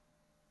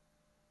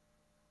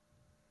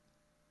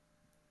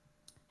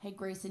 Hey,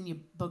 Grayson, you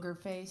booger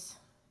face.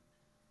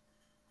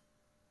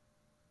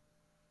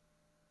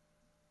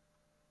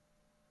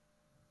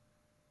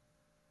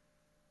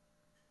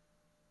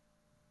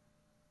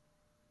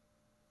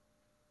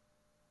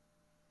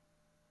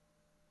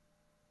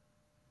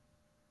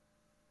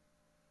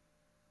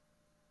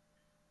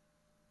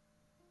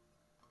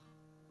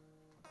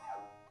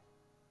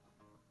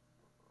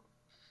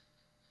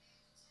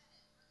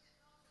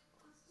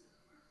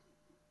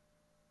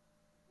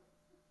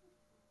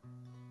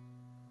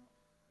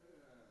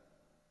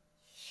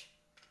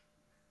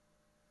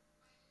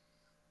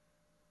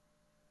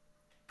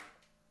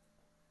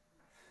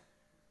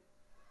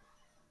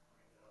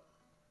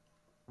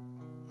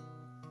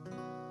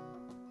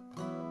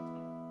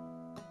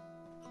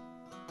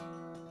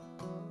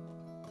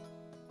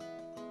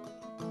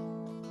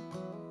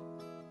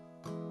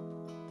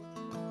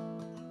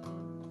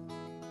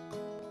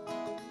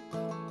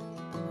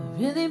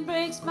 It really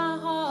breaks my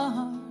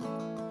heart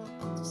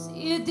to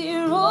see a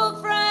dear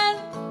old friend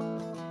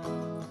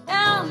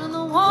down in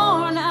the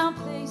worn out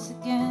place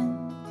again.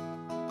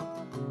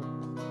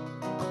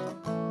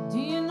 Do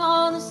you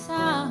know the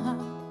sound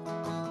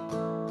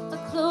of the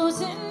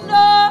closing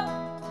door?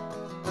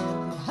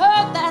 You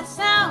heard that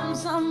sound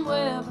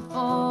somewhere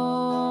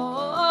before.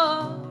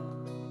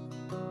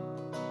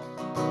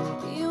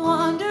 Do you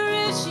wonder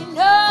if she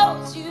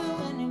knows you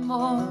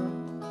anymore?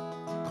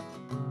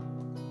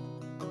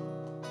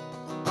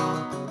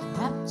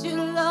 Wrapped your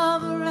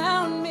love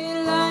around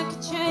me like a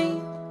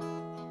chain,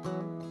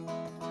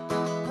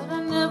 but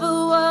I never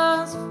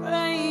was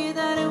afraid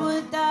that it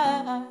would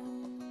die.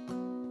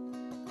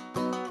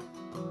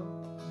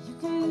 You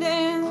can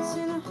dance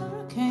in a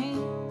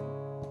hurricane,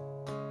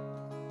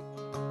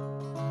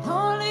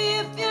 only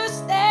if you're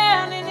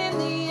standing in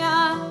the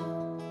eye.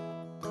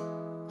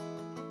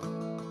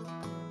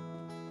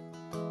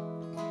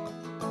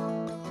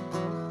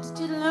 Did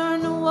you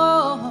learn to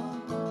walk?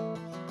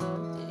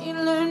 Did you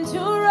learn to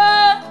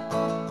run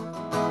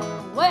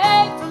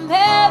away from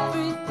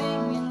everything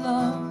you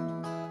love?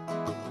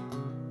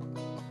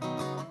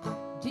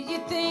 Did you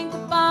think the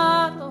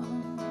bottle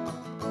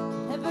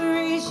would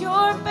ever ease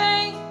your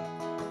pain?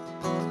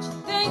 Did you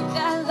think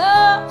that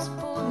love's a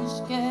foolish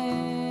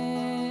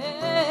game?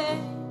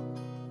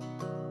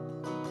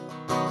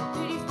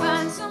 Did you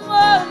find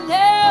someone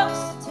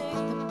else to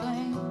take the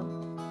blame?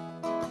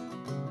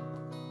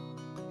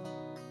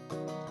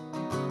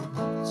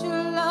 Wrapped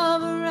your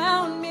love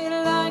around me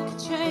like a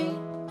chain,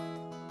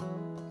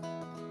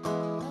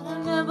 but I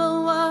never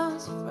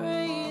was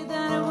afraid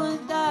that it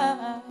would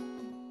die.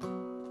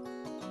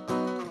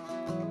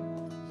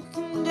 You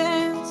can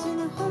dance in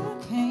a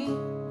hurricane,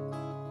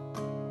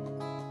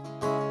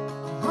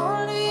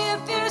 only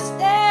if you're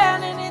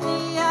standing in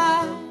the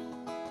eye.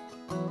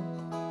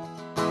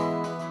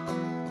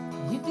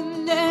 You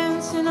can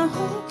dance in a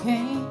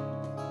hurricane,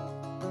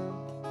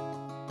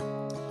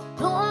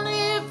 only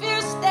if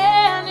you're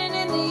standing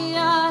in the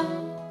eye.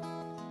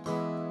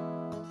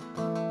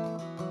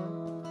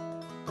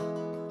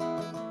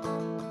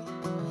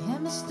 I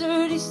am a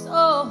sturdy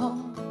soul,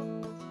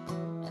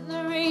 and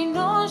there ain't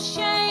no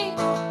shame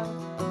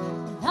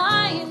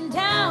lying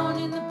down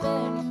in the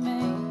bed you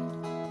made.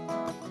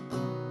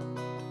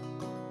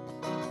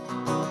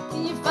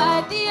 And you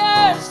fight the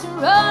urge to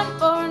run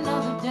for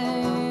another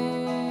day.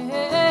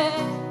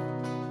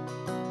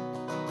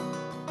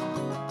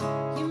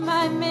 You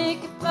might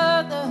make it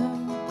further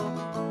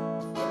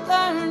if you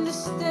learn to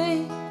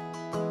stay.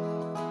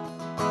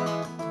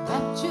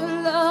 Wrapped your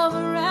love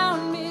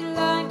around me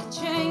like a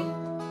chain,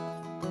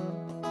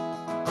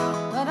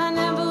 but I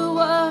never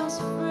was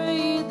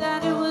afraid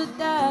that it would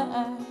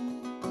die.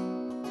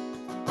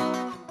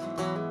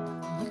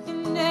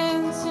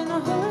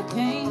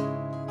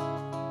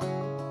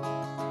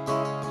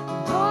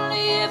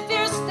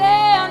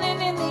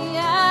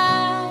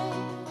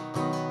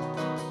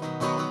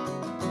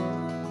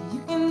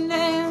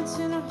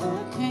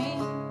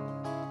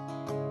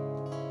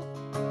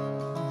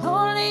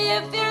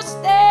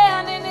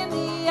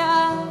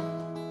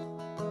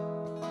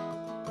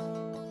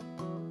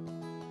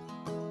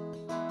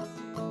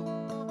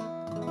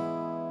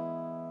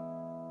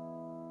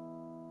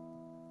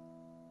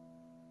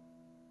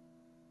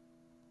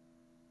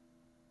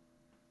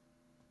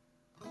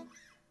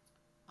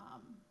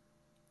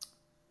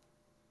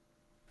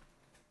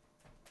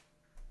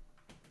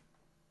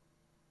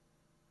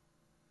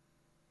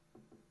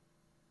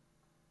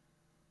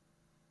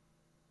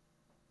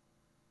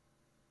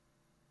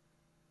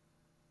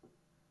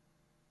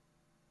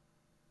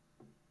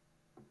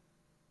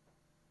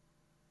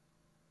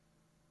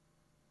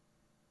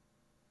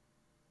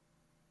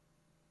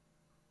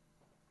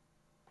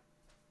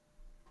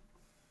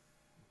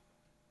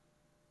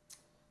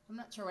 I'm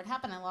not sure what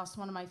happened. I lost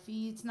one of my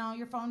feeds. No,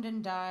 your phone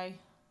didn't die.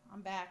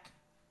 I'm back.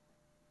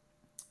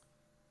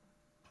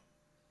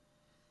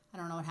 I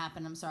don't know what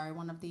happened. I'm sorry.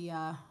 One of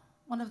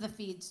the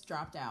feeds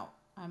dropped out.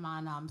 I'm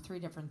on 3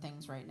 different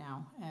things right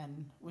now,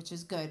 and which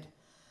is good.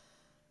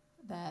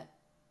 That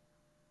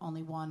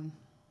only one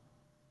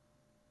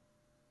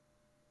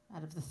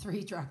out of the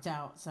 3 dropped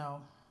out.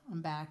 So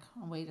I'm back.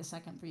 I'll wait a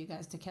second for you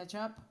guys to catch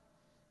up.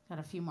 Got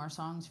a few more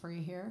songs for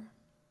you here.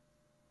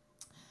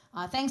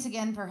 Thanks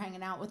again for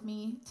hanging out with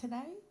me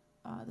today,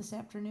 this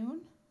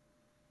afternoon.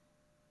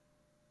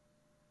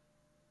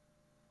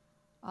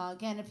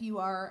 Again, if you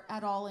are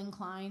at all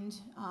inclined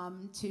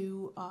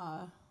to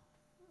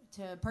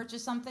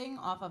purchase something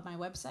off of my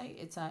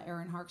website, it's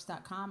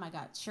erinharks.com. I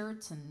got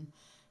shirts and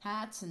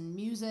hats and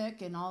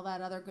music and all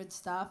that other good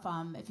stuff.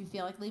 If you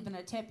feel like leaving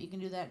a tip, you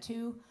can do that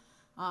too.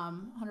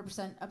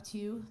 100% up to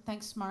you.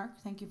 Thanks, Mark.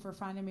 Thank you for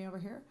finding me over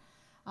here.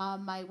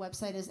 My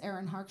website is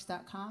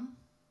erinharks.com.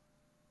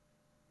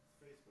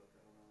 Facebook,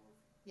 I don't know.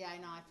 Yeah, I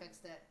know. I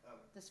fixed it. Oh.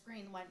 The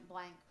screen went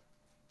blank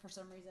for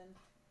some reason.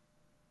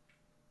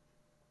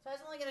 So I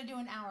was only going to do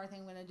an hour. I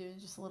think I'm going to do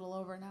just a little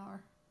over an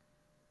hour.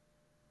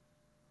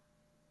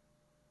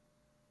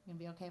 You going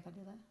to be okay if I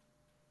do that?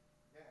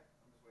 Yeah,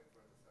 I'm just waiting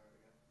for it to start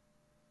again.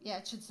 Yeah,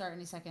 it should start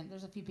any second.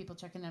 There's a few people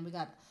checking in. We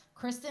got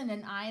Kristen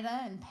and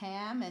Ida and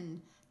Pam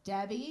and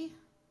Debbie.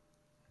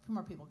 A few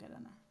more people get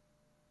in there.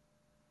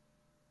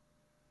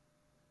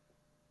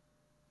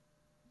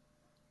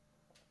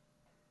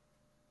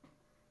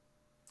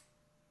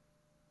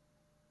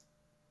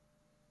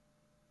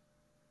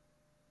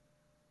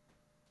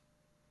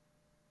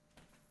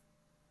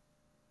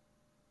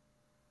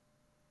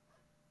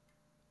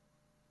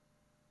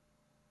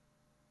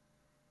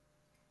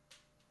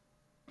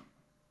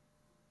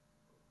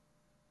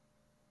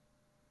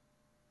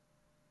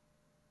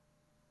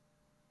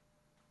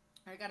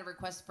 I got a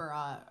request for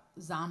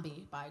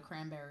Zombie by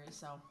Cranberries,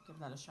 so give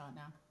that a shot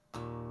now.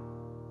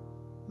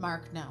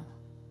 Mark, no.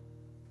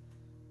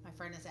 My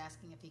friend is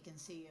asking if he can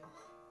see you.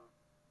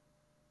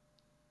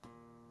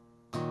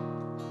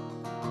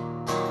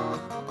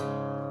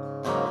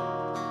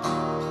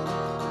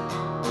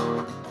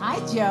 Hi,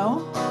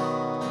 Joe.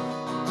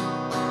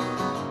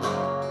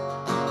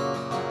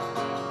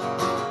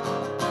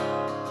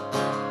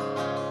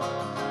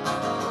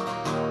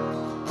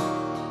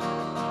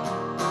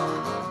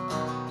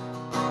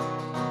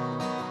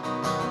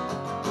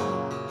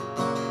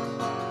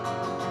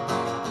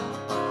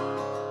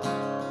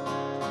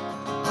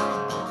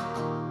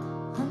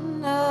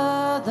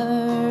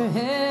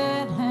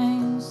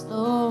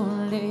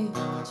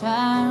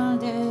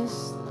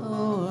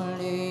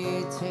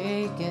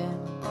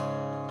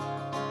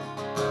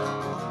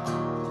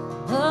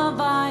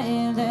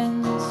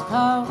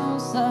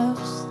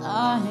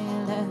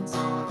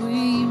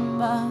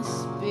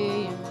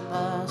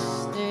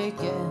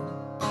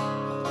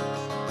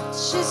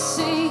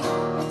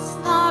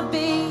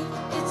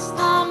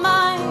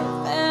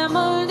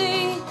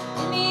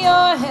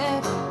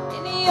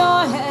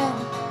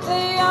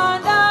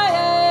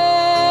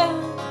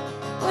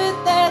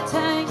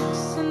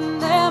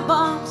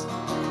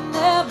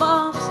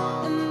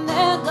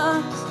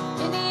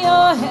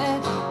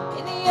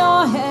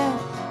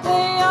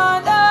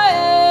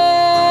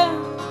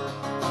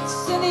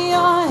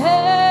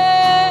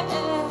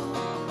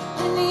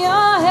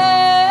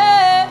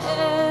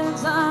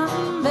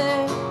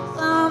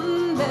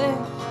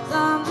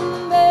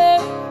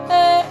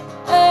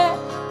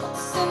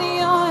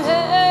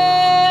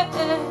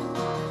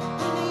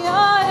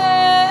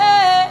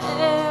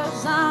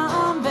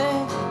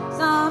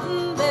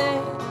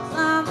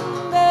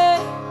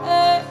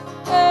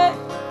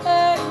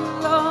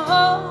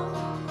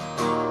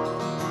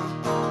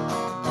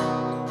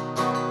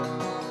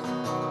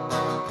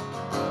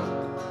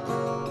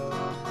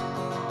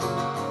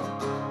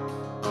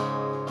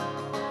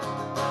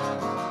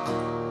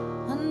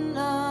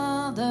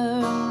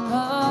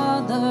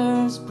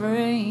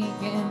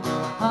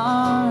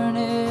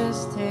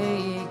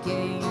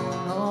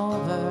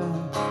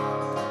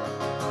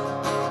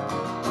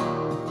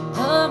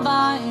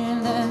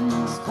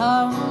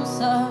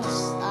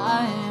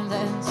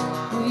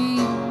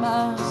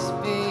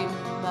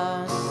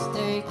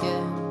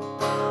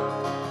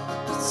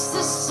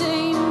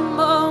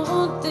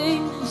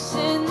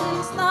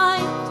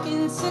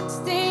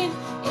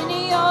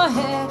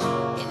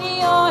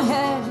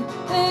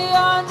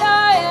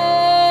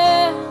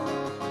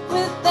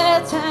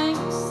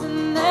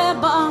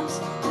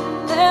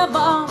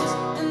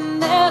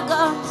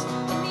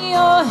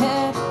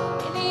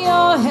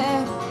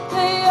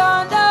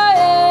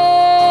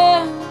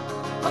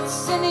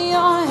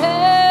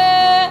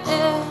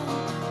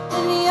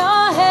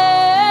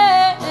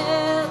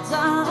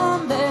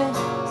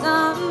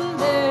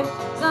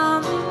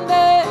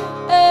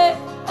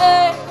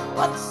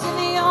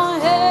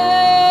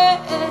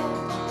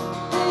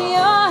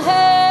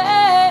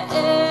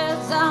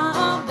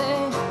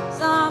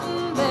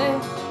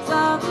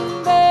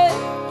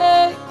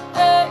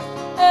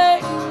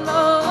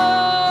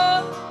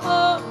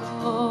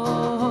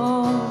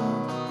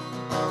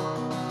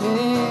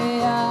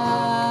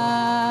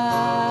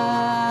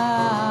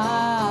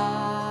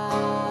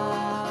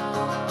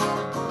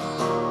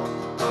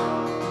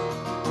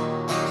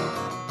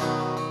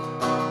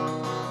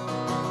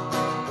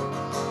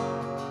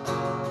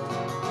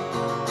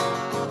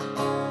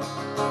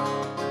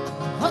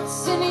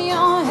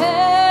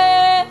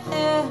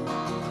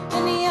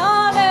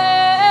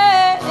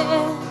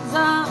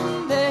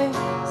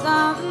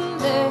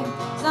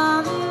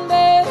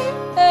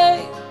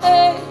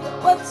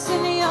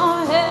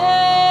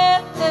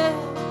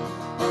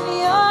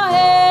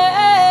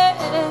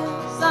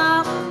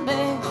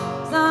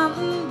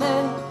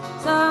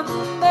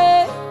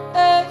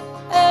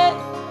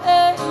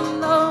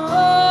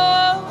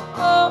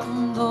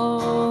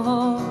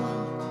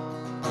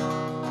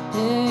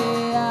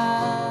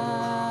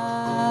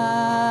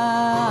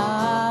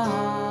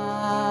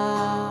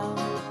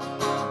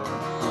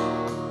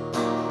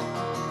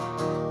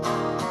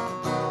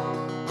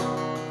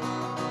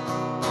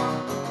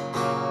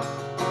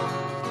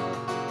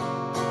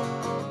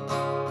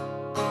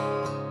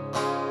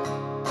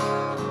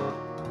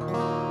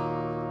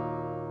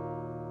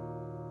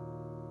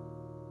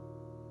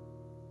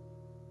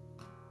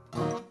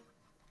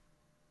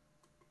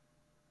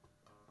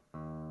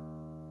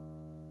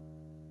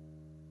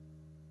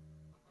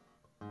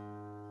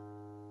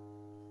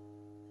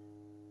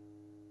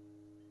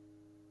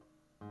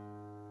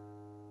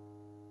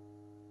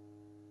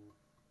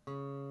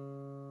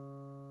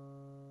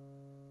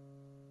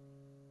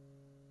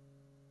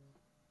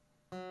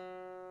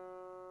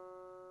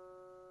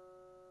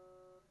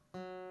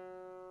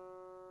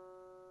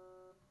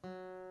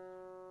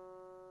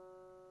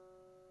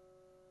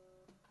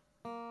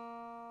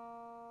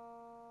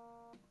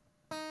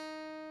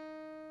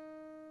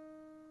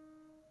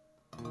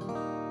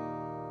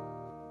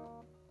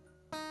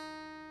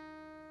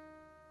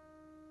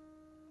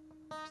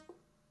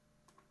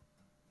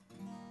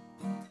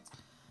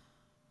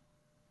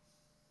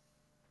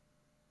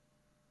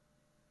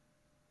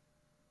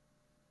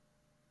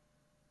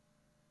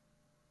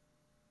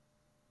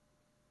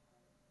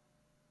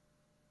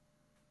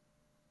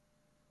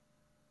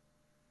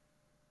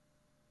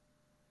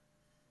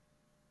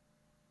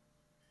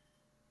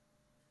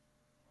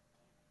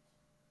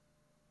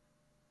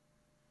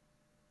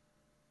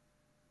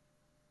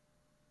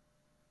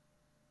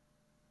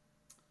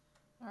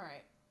 All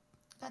right.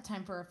 Got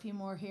time for a few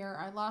more here.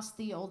 I lost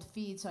the old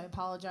feed, so I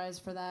apologize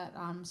for that.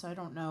 So I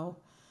don't know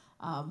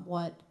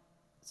what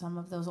some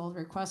of those old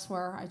requests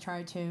were. I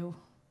tried to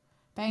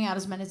bang out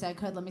as many as I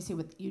could. Let me see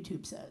what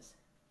YouTube says.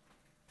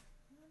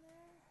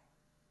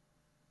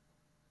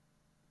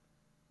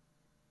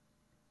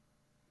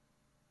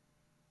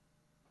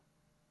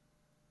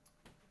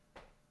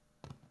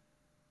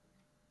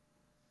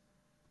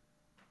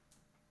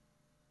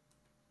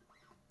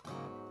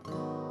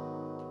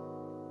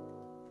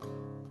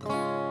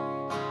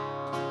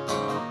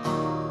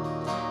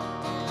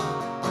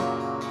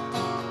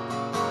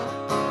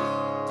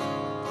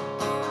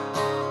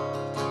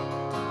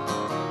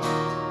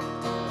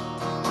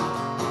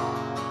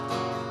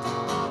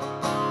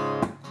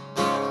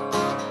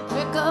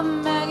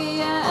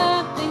 Maggie,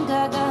 I think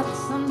I got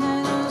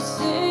something to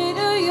say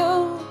to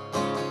you.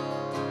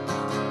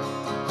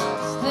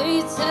 It's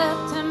late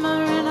September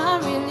and I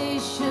really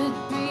should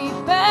be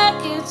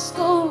back at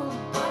school.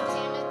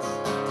 Damn it.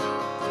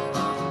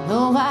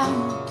 No, I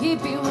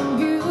keep you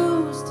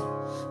amused,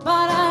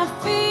 but I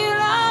feel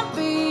I'm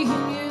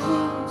being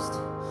used.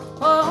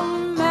 Oh,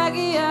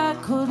 Maggie, I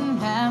couldn't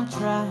have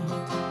tried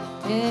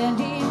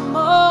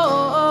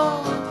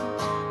anymore.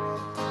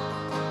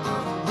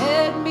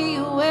 Led me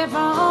away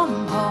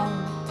from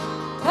home,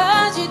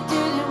 'cause you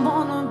didn't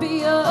wanna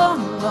be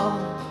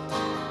alone.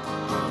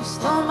 You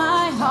stole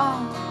my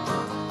heart,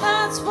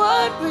 that's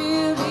what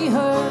really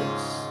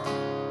hurts.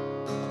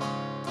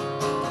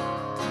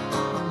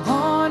 The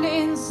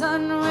morning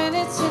sun, when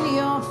it's in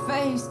your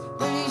face,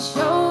 really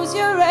shows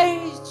your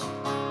age.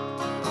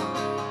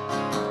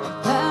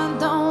 But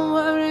don't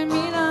worry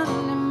me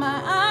none, in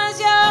my eyes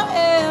you're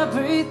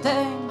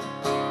everything.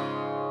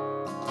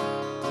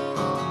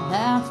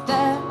 Laughed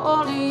at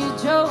all of your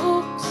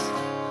jokes,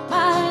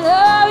 my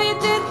love you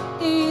didn't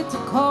need to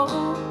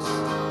coax.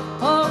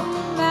 Oh,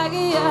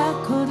 Maggie, I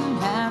couldn't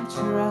have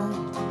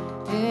tried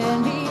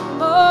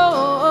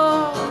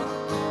anymore.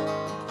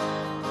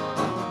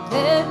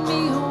 Led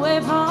me away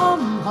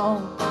from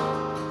home,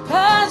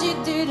 'cause you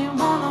didn't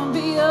wanna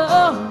be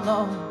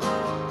alone.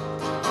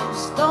 You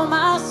stole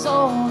my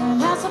soul,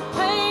 and that's a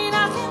pain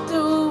I can't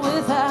do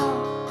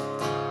without.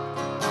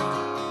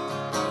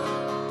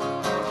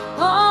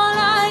 All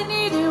I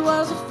needed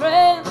was a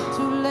friend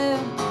to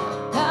lend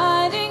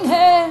guiding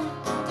hand.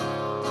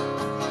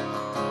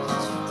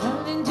 But you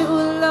turned into a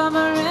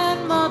lover, and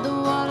mother,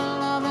 what a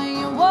lover,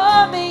 you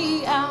wore me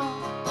out.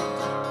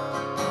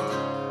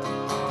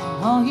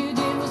 And all you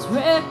did was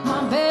wreck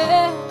my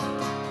bed,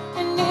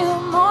 and in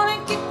the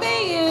morning kick me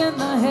in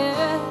the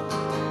head.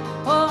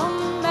 Oh,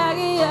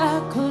 Maggie, I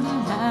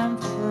couldn't have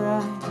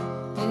tried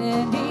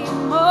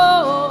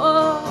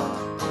anymore.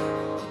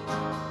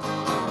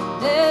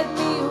 Led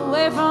me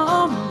away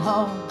from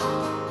home,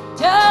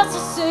 just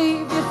to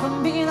save you from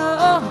being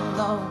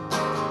alone.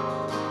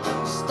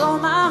 You stole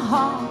my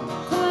heart,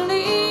 couldn't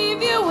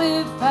leave you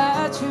if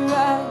I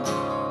tried.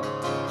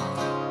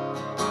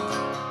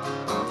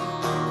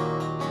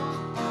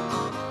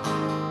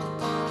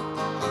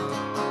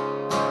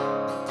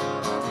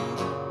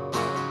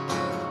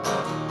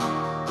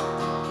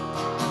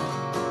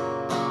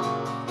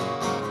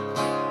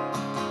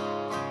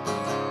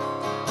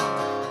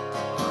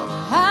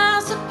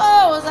 I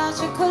suppose I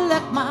should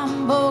collect my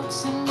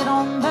books and get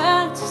on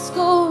back to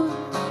school.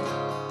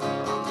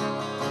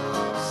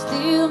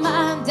 Steal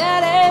my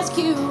daddy's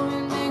cue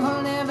and make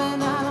a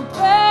living out of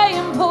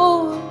praying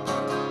pool.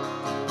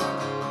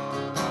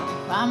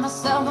 Find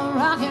myself a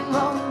rock and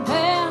roll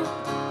band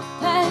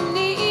that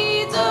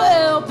needs a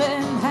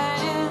helping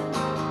hand.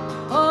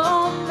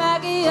 Oh,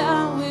 Maggie, I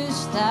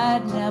wished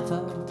I'd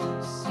never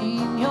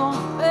seen your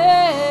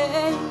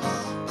face.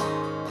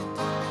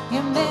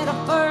 You made a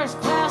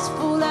first-class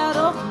fool out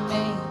of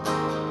me,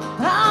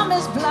 but I'm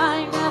as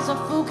blind as a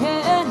fool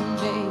can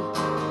be.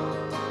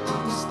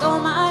 You stole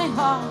my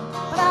heart,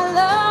 but I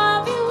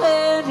love you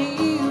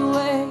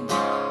anyway.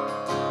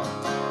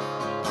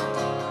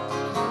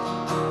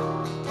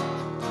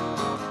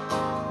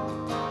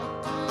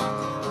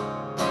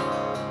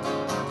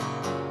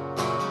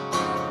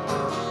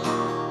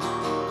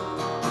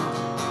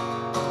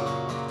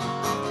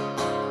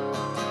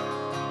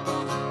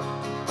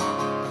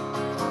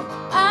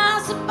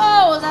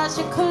 I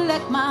should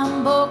collect my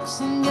books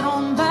and get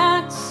on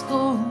back to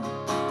school.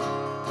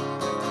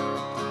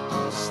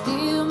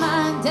 Steal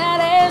my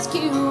daddy's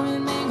cue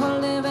and make a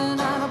living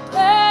out of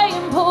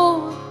playing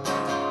pool.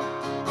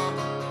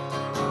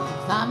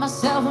 Find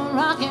myself a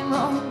rock and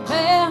roll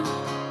band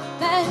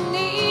that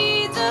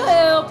needs a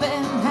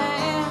helping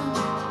hand.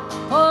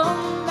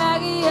 Oh,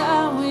 Maggie,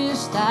 I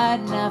wished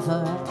I'd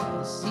never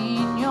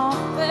seen your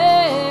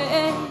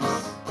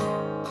face.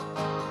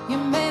 You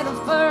made a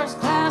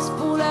first-class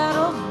fool out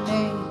of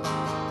me,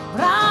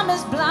 but I'm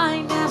as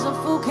blind as a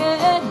fool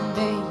can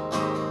be.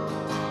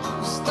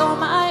 You stole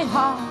my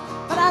heart,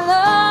 but I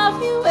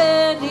love you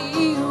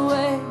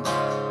anyway.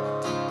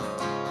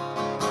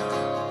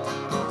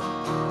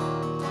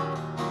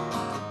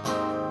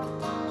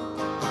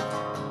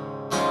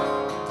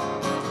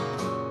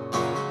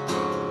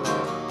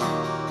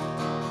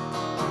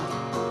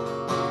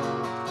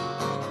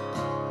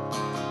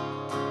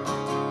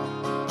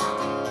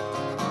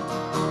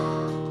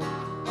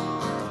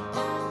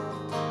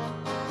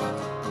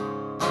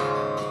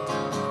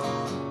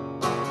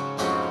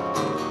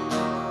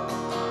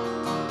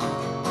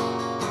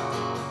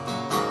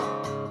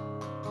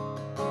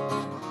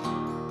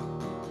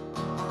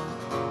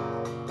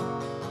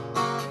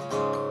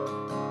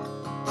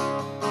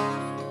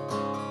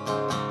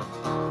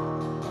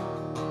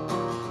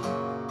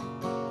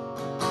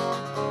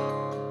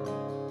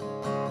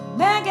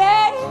 Maggie,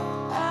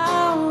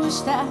 I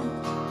wished I'd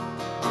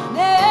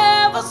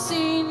never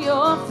seen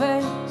your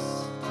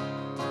face.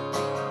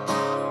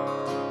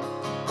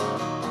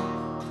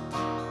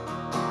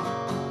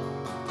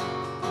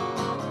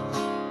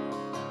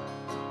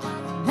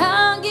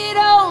 I'll get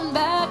on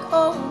back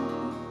home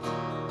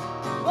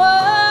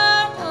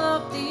one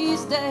of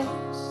these days.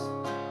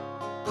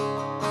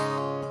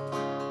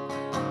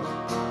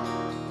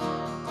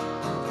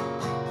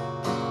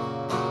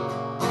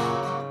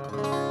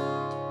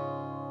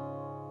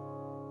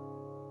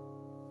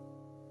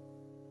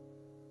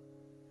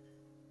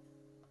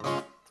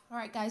 All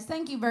right, guys,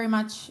 thank you very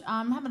much.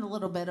 I'm having a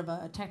little bit of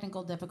a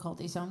technical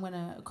difficulty, so I'm going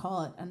to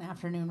call it an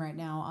afternoon right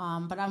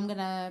now. But I'm going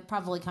to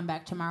probably come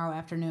back tomorrow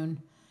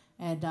afternoon,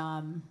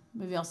 and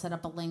maybe I'll set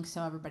up a link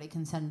so everybody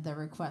can send their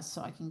requests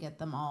so I can get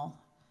them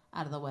all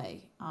out of the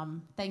way.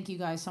 Thank you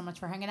guys so much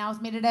for hanging out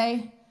with me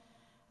today.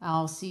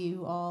 I'll see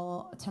you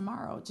all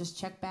tomorrow. Just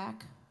check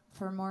back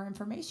for more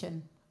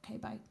information. Okay,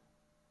 bye.